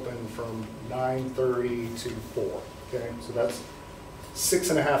are open from 9:30 to 4. Okay, so that's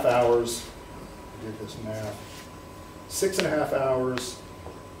 6.5 hours. I did this math. 6.5 hours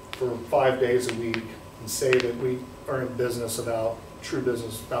for 5 days a week, and say that we are in business about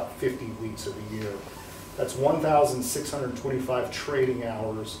 50 weeks of the year. That's 1,625 trading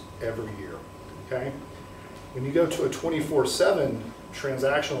hours every year. Okay, when you go to a 24/7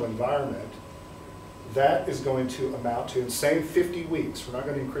 transactional environment, that is going to amount to, in the same 50 weeks, we're not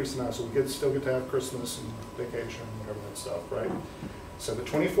going to increase the amount, so we still get to have Christmas and vacation and whatever that stuff, right? So the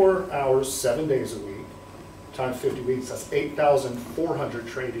 24 hours, 7 days a week, times 50 weeks, that's 8,400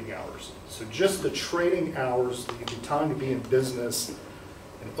 trading hours. So just the trading hours, the time to be in business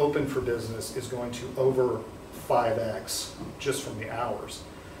and open for business is going to over 5x just from the hours.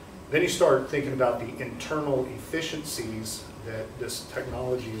 Then you start thinking about the internal efficiencies that this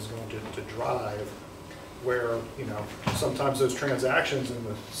technology is going to drive, where sometimes those transactions in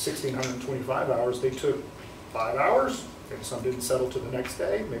the 1,625 hours, they took 5 hours, maybe some didn't settle to the next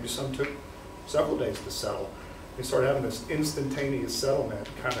day, maybe some took several days to settle. You start having this instantaneous settlement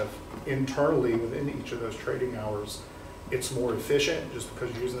kind of internally within each of those trading hours. It's more efficient just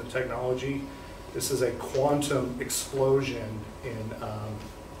because you're using the technology. This is a quantum explosion in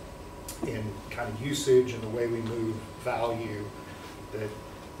kind of usage and the way we move value that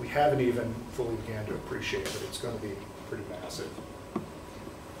we haven't even fully began to appreciate, but it's going to be pretty massive.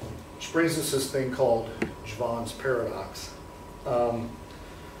 Which brings us this thing called Jevon's paradox. Jevon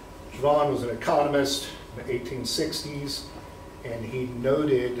was an economist in the 1860s, and he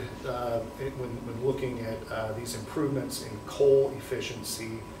noted when looking at these improvements in coal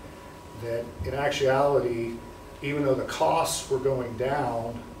efficiency that in actuality, even though the costs were going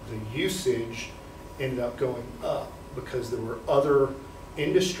down, the usage ended up going up because there were other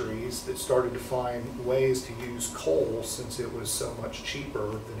industries that started to find ways to use coal since it was so much cheaper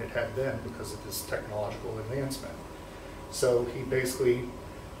than it had been because of this technological advancement. So he basically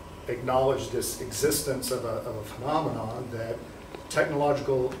acknowledged this existence of a phenomenon that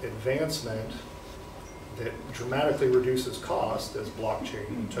technological advancement that dramatically reduces cost, as blockchain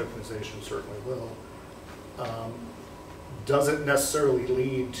and tokenization certainly will, doesn't necessarily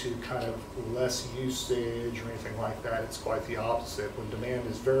lead to kind of less usage or anything like that. It's quite the opposite. When demand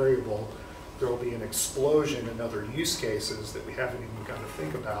is variable, there will be an explosion in other use cases that we haven't even begun to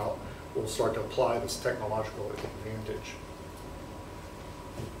think about. We'll start to apply this technological advantage.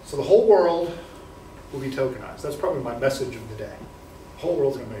 So the whole world will be tokenized. That's probably my message of the day. The whole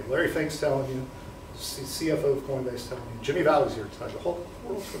world's going to be. Larry Fink's telling you, CFO of Coinbase telling you, Jimmy Valley's here to tell you, the whole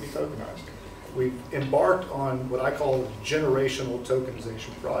world's going to be tokenized. We've embarked on what I call a generational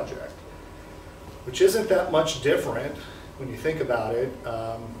tokenization project, which isn't that much different when you think about it.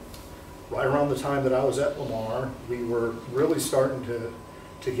 Right around the time that I was at Lamar, we were really starting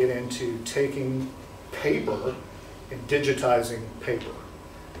to get into taking paper and digitizing paper.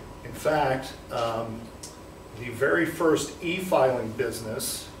 In fact, the very first e-filing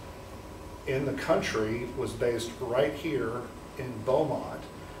business in the country was based right here in Beaumont.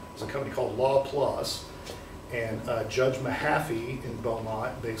 It's a company called Law Plus, and Judge Mahaffey in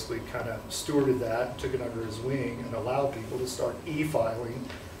Beaumont basically kind of stewarded that, took it under his wing, and allowed people to start e-filing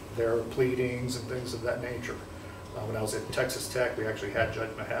their pleadings and things of that nature. When I was at Texas Tech, we actually had Judge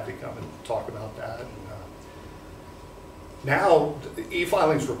Mahaffey come and talk about that. And, now,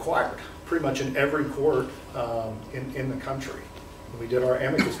 e-filing is required pretty much in every court in the country. When we did our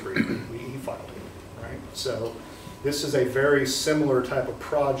amicus brief, we e-filed it, right? So this is a very similar type of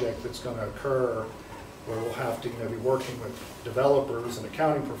project that's going to occur where we'll have to be working with developers and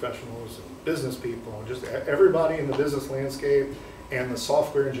accounting professionals and business people and just everybody in the business landscape and the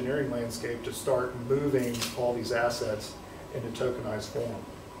software engineering landscape to start moving all these assets into tokenized form.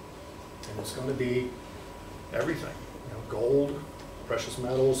 And it's going to be everything. Gold, precious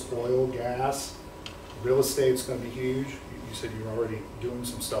metals, oil, gas, real estate's going to be huge. you said you were already doing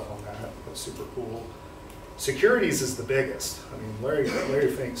some stuff on that. That's super cool. Securities is the biggest. I mean, Larry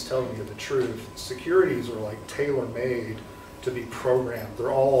Fink's telling you the truth. Securities are like tailor-made to be programmed.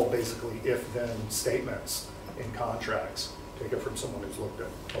 They're all basically if-then statements in contracts. Take it from someone who's looked at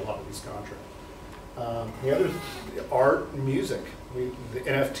a lot of these contracts. The other, art and music. The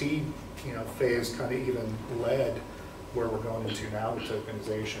NFT, phase kind of even led where we're going into now with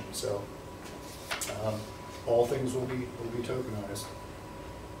tokenization. So all things will be tokenized.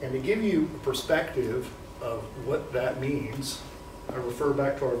 And to give you a perspective of what that means, I refer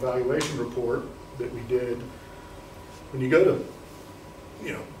back to our evaluation report that we did. When you go to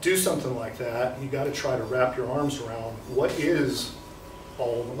do something like that, you got to try to wrap your arms around what is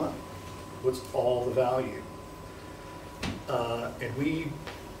all the money, what's all the value. And we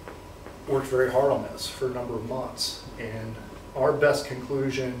worked very hard on this for a number of months. And our best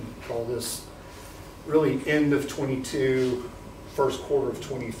conclusion, call this really end of 22, first quarter of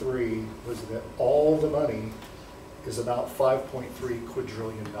 23, was that all the money is about $5.3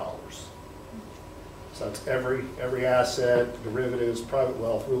 quadrillion. So that's every asset, derivatives, private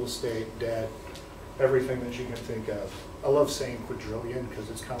wealth, real estate, debt, everything that you can think of. I love saying quadrillion because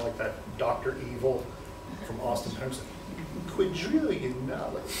it's kind of like that Dr. Evil from Austin Powers. Quadrillion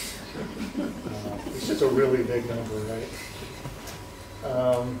dollars. It's just a really big number, right?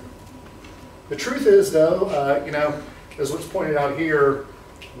 The truth is, though, as what's pointed out here,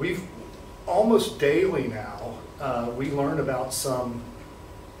 we've almost daily now, we learn about some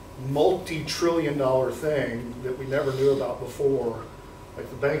multi-trillion-dollar thing that we never knew about before. Like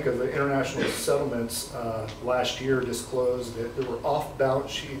the Bank of the International Settlements last year disclosed that there were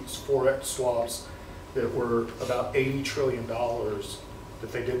off-balance sheets Forex swaps that were about $80 trillion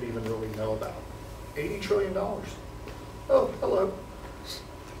that they didn't even really know about. $80 trillion. Oh, hello.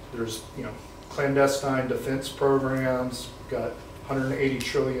 There's, clandestine defense programs, got 180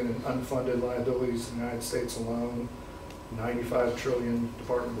 trillion in unfunded liabilities in the United States alone, 95 trillion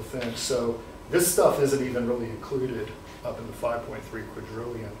Department of Defense. So this stuff isn't even really included up in the 5.3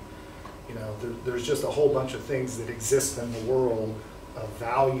 quadrillion. There's just a whole bunch of things that exist in the world of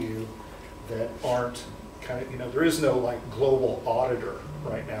value that aren't there is no like global auditor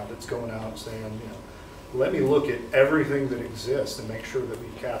right now that's going out and saying, let me look at everything that exists and make sure that we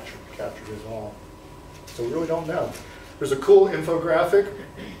captured it all. So we really don't know. There's a cool infographic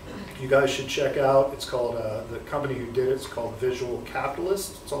you guys should check out. It's called, the company who did it's called Visual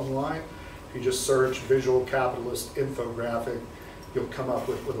Capitalist. It's online. If you just search Visual Capitalist infographic, you'll come up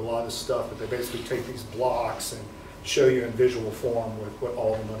with a lot of stuff, but they basically take these blocks and show you in visual form what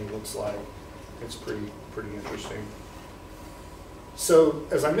all the money looks like. It's pretty interesting. So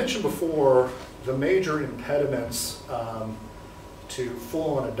as I mentioned before, the major impediments to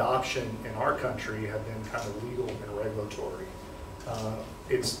full-on adoption in our country have been kind of legal and regulatory.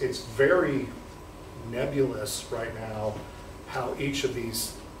 It's very nebulous right now how each of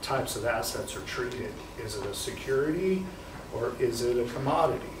these types of assets are treated. Is it a security, or is it a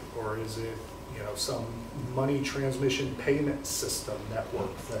commodity, or is it some money transmission payment system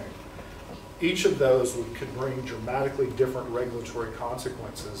network thing? Each of those could bring dramatically different regulatory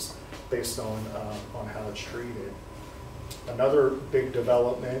consequences based on how it's treated. Another big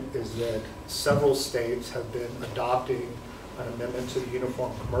development is that several states have been adopting an amendment to the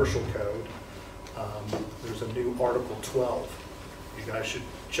Uniform Commercial Code. There's a new Article 12. You guys should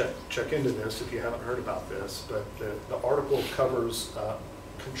check into this if you haven't heard about this, but the article covers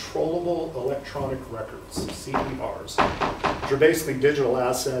controllable electronic records, CERs, which are basically digital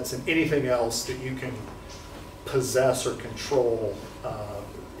assets and anything else that you can possess or control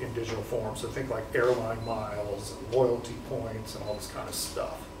in digital form. So think like airline miles, and loyalty points, and all this kind of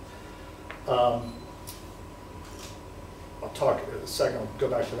stuff. I'll talk in a second, I'll go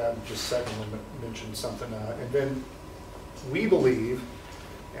back to that in just a second and mention something. And then we believe,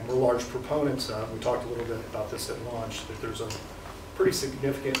 and we're large proponents of, we talked a little bit about this at lunch, that there's a pretty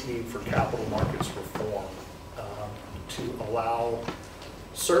significant need for capital markets reform to allow,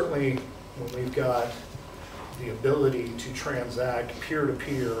 certainly when we've got the ability to transact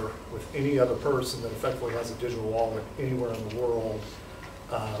peer-to-peer with any other person that effectively has a digital wallet anywhere in the world,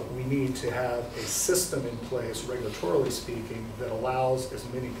 we need to have a system in place, regulatorily speaking, that allows as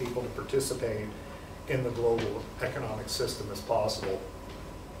many people to participate in the global economic system as possible.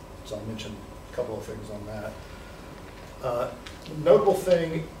 So I'll mention a couple of things on that. Notable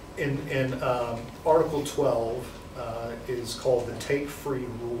thing in Article 12 is called the take-free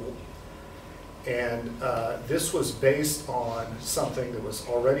rule. And this was based on something that was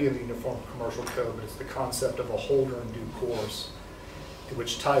already in the Uniform Commercial Code, but it's the concept of a holder in due course,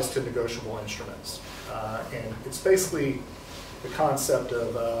 which ties to negotiable instruments. And it's basically the concept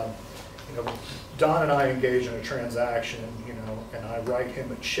of, you know, Don and I engage in a transaction, you know, and I write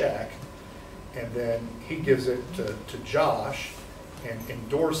him a check, and then he gives it to Josh and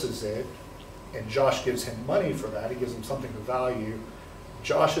endorses it, and Josh gives him money for that. He gives him something of value.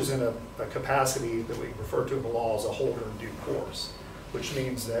 Josh is in a capacity that we refer to in the law as a holder in due course, which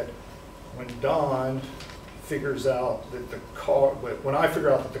means that when Don figures out that the car, when I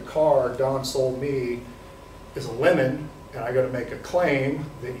figure out that the car Don sold me is a lemon, and I go to make a claim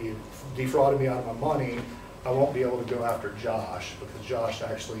that he defrauded me out of my money, I won't be able to go after Josh, because Josh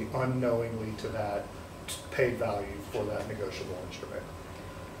actually unknowingly to that paid value for that negotiable instrument.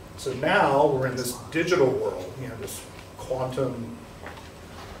 So now we're in this digital world, you know, this quantum,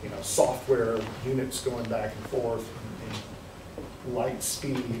 you know, software units going back and forth in light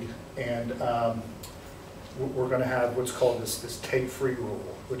speed, and we're going to have what's called this take-free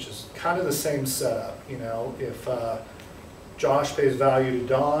rule, which is kind of the same setup. You know, if Josh pays value to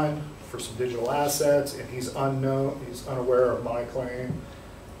Don for some digital assets and he's unaware of my claim,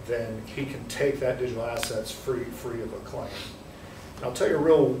 then he can take that digital assets free of a claim. And I'll tell you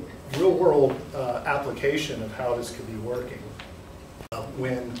a real world application of how this could be working.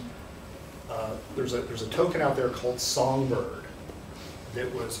 When there's a token out there called Songbird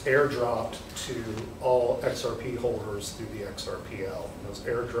that was airdropped to all XRP holders through the XRPL. And it was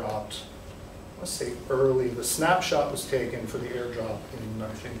airdropped, let's say early, the snapshot was taken for the airdrop in,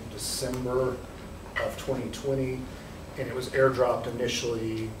 I think, December of 2020, and it was airdropped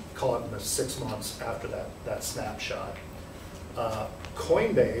initially, call it in the 6 months after that snapshot.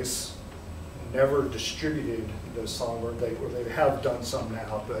 Coinbase never distributed those Songbird. They have done some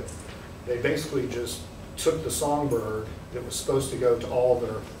now, but they basically just took the Songbird that was supposed to go to all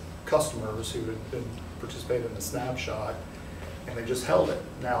their customers who had been participating in the snapshot, and they just held it.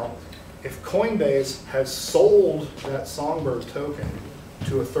 Now, if Coinbase has sold that Songbird token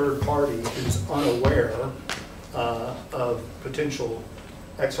to a third party who's unaware of potential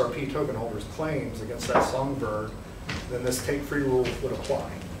XRP token holders' claims against that Songbird, then this take-free rule would apply.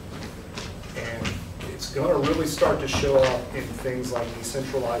 And it's going to really start to show up in things like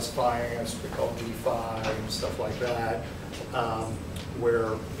decentralized finance, we call DeFi and stuff like that, where,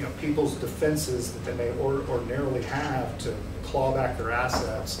 you know, people's defenses that they may ordinarily have to claw back their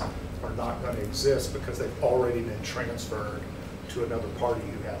assets are not going to exist because they've already been transferred to another party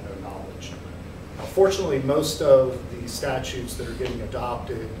who had no knowledge. Now, fortunately, most of the statutes that are getting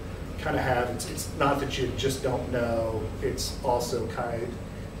adopted kind of have, it's not that you just don't know, it's also kind of,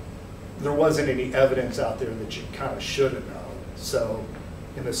 there wasn't any evidence out there that you kind of should have known. So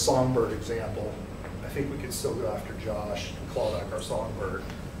in this Songbird example, I think we could still go after Josh and claw back our Songbird.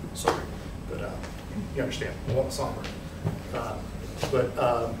 Sorry, but you understand, we want Songbird.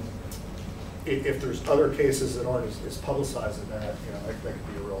 If there's other cases that aren't as publicized as that, you know, that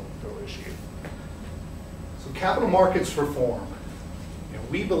could be a real issue. So capital markets reform. You know,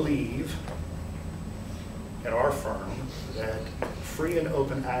 we believe at our firm that free and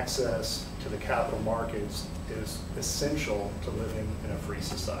open access to the capital markets is essential to living in a free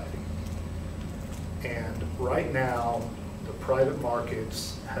society. And right now, the private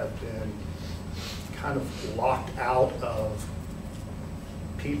markets have been kind of locked out of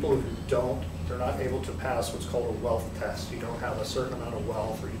people who they're not able to pass what's called a wealth test. You don't have a certain amount of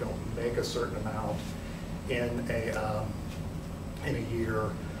wealth, or you don't make a certain amount in a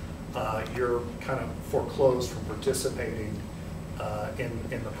year. You're kind of foreclosed from participating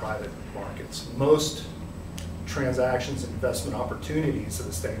in the private markets. Most transactions and investment opportunities of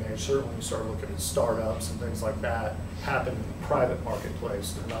this day and age, certainly when you start looking at startups and things like that, happen in the private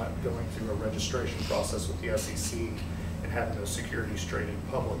marketplace. They're not going through a registration process with the SEC and having those securities traded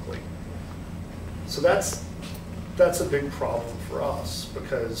publicly. So that's a big problem for us,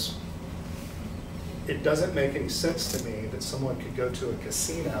 because it doesn't make any sense to me that someone could go to a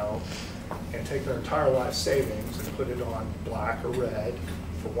casino and take their entire life savings and put it on black or red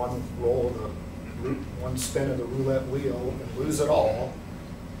for one one spin of the roulette wheel and lose it all,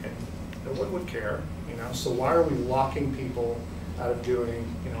 and no one would care, you know. So why are we locking people out of doing,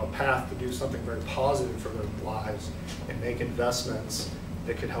 you know, a path to do something very positive for their lives and make investments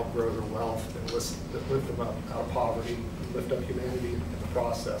that could help grow their wealth and lift them up out of poverty, and lift up humanity in the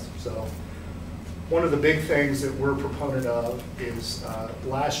process? So one of the big things that we're a proponent of is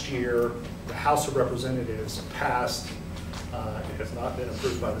last year the House of Representatives passed, it has not been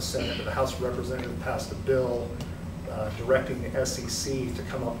approved by the Senate, but the House of Representatives passed a bill directing the SEC to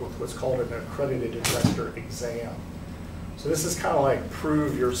come up with what's called an accredited investor exam. So this is kind of like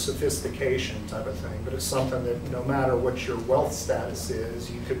prove your sophistication type of thing, but it's something that no matter what your wealth status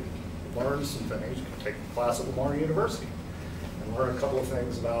is, you could learn some things. You could take a class at Lamar University and learn a couple of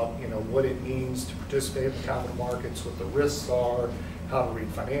things about, what it means to participate in the capital markets, what the risks are, how to read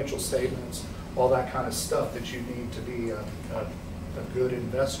financial statements, all that kind of stuff that you need to be a good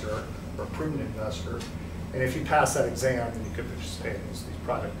investor or a prudent investor. And if you pass that exam, then you could participate in these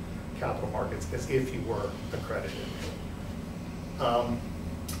private capital markets as if you were accredited.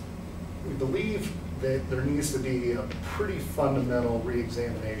 We believe that there needs to be a pretty fundamental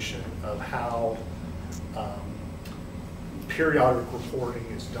re-examination of how periodic reporting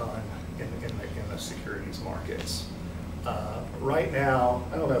is done in the securities markets. Right now,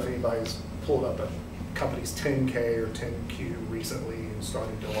 I don't know if anybody's pulled up a company's 10K or 10Q recently and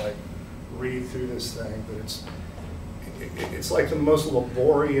starting to read through this thing, but it's like the most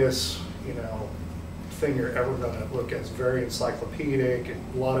laborious, thing you're ever going to look at. It's very encyclopedic,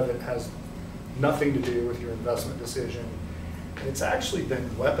 and a lot of it has nothing to do with your investment decision. And it's actually been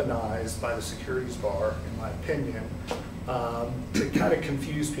weaponized by the securities bar, in my opinion, to kind of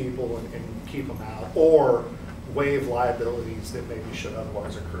confuse people and keep them out, or waive liabilities that maybe should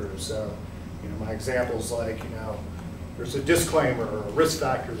otherwise accrue. So, my examples there's a disclaimer or a risk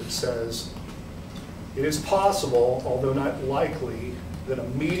factor that says it is possible, although not likely, that a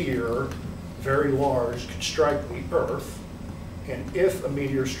meteor very large could strike the Earth, and if a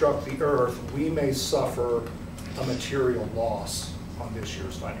meteor struck the Earth, we may suffer a material loss on this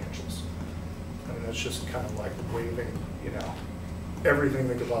year's financials. I mean, that's just kind of like waiving, everything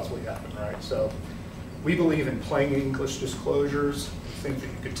that could possibly happen, right? So we believe in plain English disclosures. We think that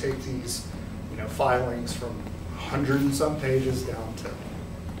you could take these, filings from 100 and some pages down to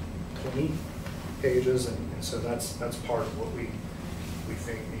 20 pages, and so that's part of what we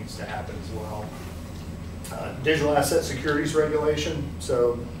think needs to happen as well. Digital asset securities regulation.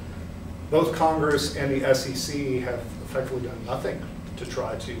 So both Congress and the SEC have effectively done nothing to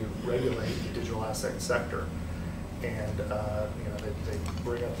try to regulate the digital asset sector. And they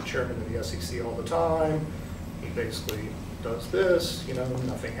bring up the chairman of the SEC all the time. He basically does this,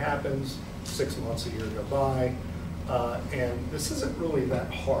 nothing happens. 6 months, a year go by. And this isn't really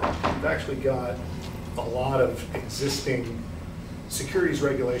that hard. We've actually got a lot of existing securities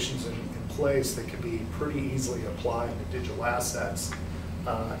regulations in place that can be pretty easily applied to digital assets.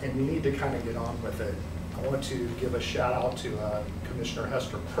 And we need to kind of get on with it. I want to give a shout out to Commissioner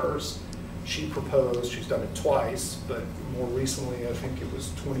Hester Peirce. She proposed, she's done it twice, but more recently, I think it was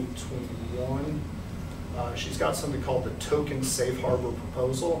 2021, she's got something called the Token Safe Harbor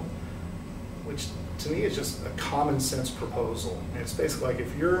Proposal, which to me is just a common sense proposal. And it's basically like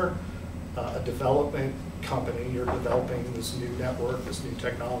if you're a development company, you're developing this new network, this new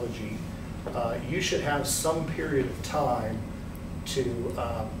technology, you should have some period of time to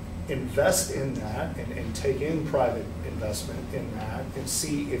invest in that and take in private investment in that and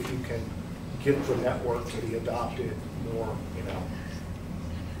see if you can get the network to be adopted more,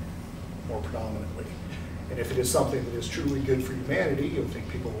 more predominantly. And if it is something that is truly good for humanity, you'll think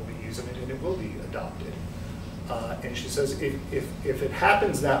people will be using it and it will be adopted. And she says if it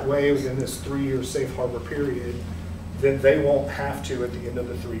happens that way within this 3-year safe harbor period, then they won't have to, at the end of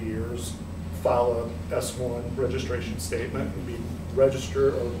the 3 years, file a S1 registration statement and be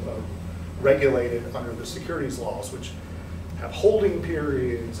registered or regulated under the securities laws, which have holding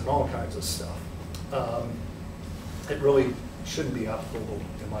periods and all kinds of stuff. It really shouldn't be applicable,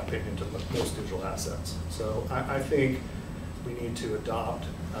 in my opinion, to most digital assets. So I think we need to adopt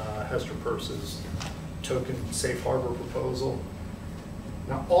Hester Peirce's token safe harbor proposal.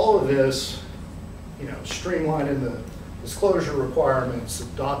 Now, all of this, streamlining the disclosure requirements,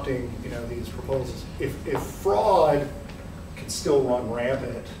 adopting, these proposals. If fraud can still run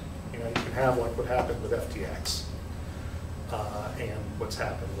rampant, you can have like what happened with FTX and what's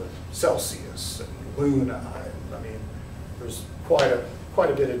happened with Celsius and Luna. And, I mean, there's quite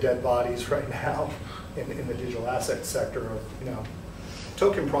a bit of dead bodies right now in the digital asset sector of,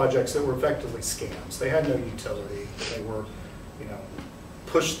 token projects that were effectively scams. They had no utility. They were,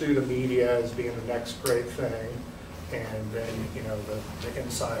 pushed through the media as being the next great thing. And then, the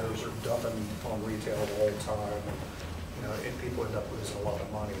insiders are dumping on retail the whole time, and people end up losing a lot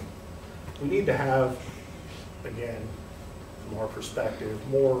of money. We need to have, again, from our perspective,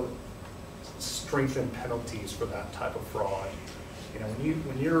 more strengthened penalties for that type of fraud.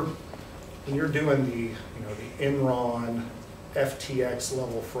 When you're doing the Enron, FTX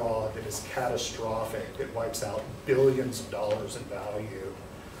level fraud that is catastrophic, that wipes out billions of dollars in value,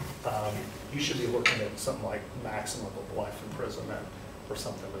 you should be looking at something like maximum of life imprisonment or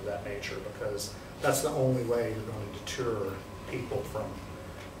something of that nature, because that's the only way you're going to deter people from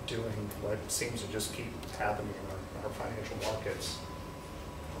doing what seems to just keep happening in our financial markets.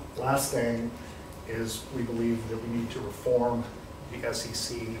 Last thing is we believe that we need to reform the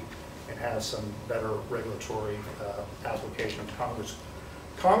SEC and have some better regulatory application of Congress.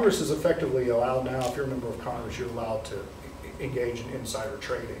 Congress is effectively allowed now, if you're a member of Congress, you're allowed to engage in insider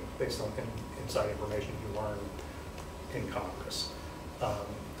trading based on inside information you learn in Congress.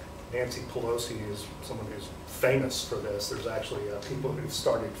 Nancy Pelosi is someone who's famous for this. There's actually people who've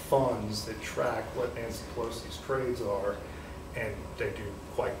started funds that track what Nancy Pelosi's trades are, and they do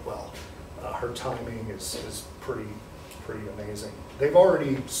quite well. Her timing is pretty amazing. They've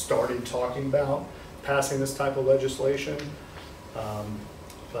already started talking about passing this type of legislation,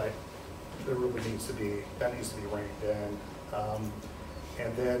 but there really needs to be reined in.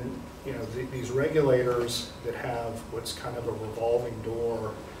 And then, you know, these regulators that have what's kind of a revolving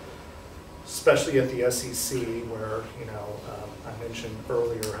door, especially at the SEC, where, you know, I mentioned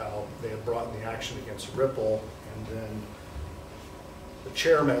earlier how they had brought in the action against Ripple, and then the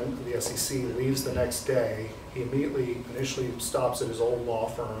chairman of the SEC leaves the next day. He initially stops at his old law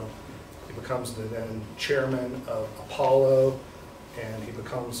firm. He becomes the then chairman of Apollo, and he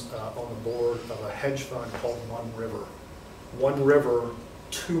becomes on the board of a hedge fund called One River. One River,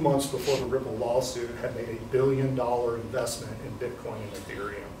 2 months before the Ripple lawsuit, had made $1 billion investment in Bitcoin and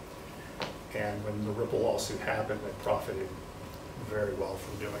Ethereum. And when the Ripple lawsuit happened, they profited very well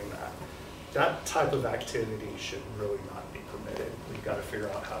from doing that. That type of activity should really not be permitted. We've got to figure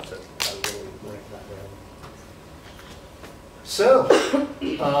out how to really bring that in. So,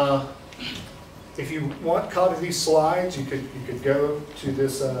 if you want copy of these slides, you could go to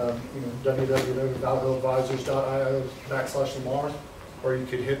this www.valleyofadvisors.io/Lamar, or you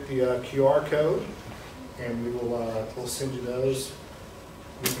could hit the QR code, and we'll send you those.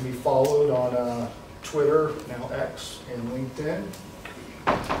 You can be followed on Twitter, now X, and LinkedIn.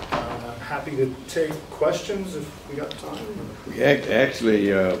 I'm happy to take questions if we got time. We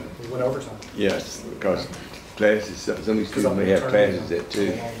actually We went overtime. yes, because classes, some of these students may have classes there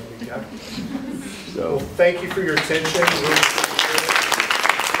too. So, well, thank you for your attention.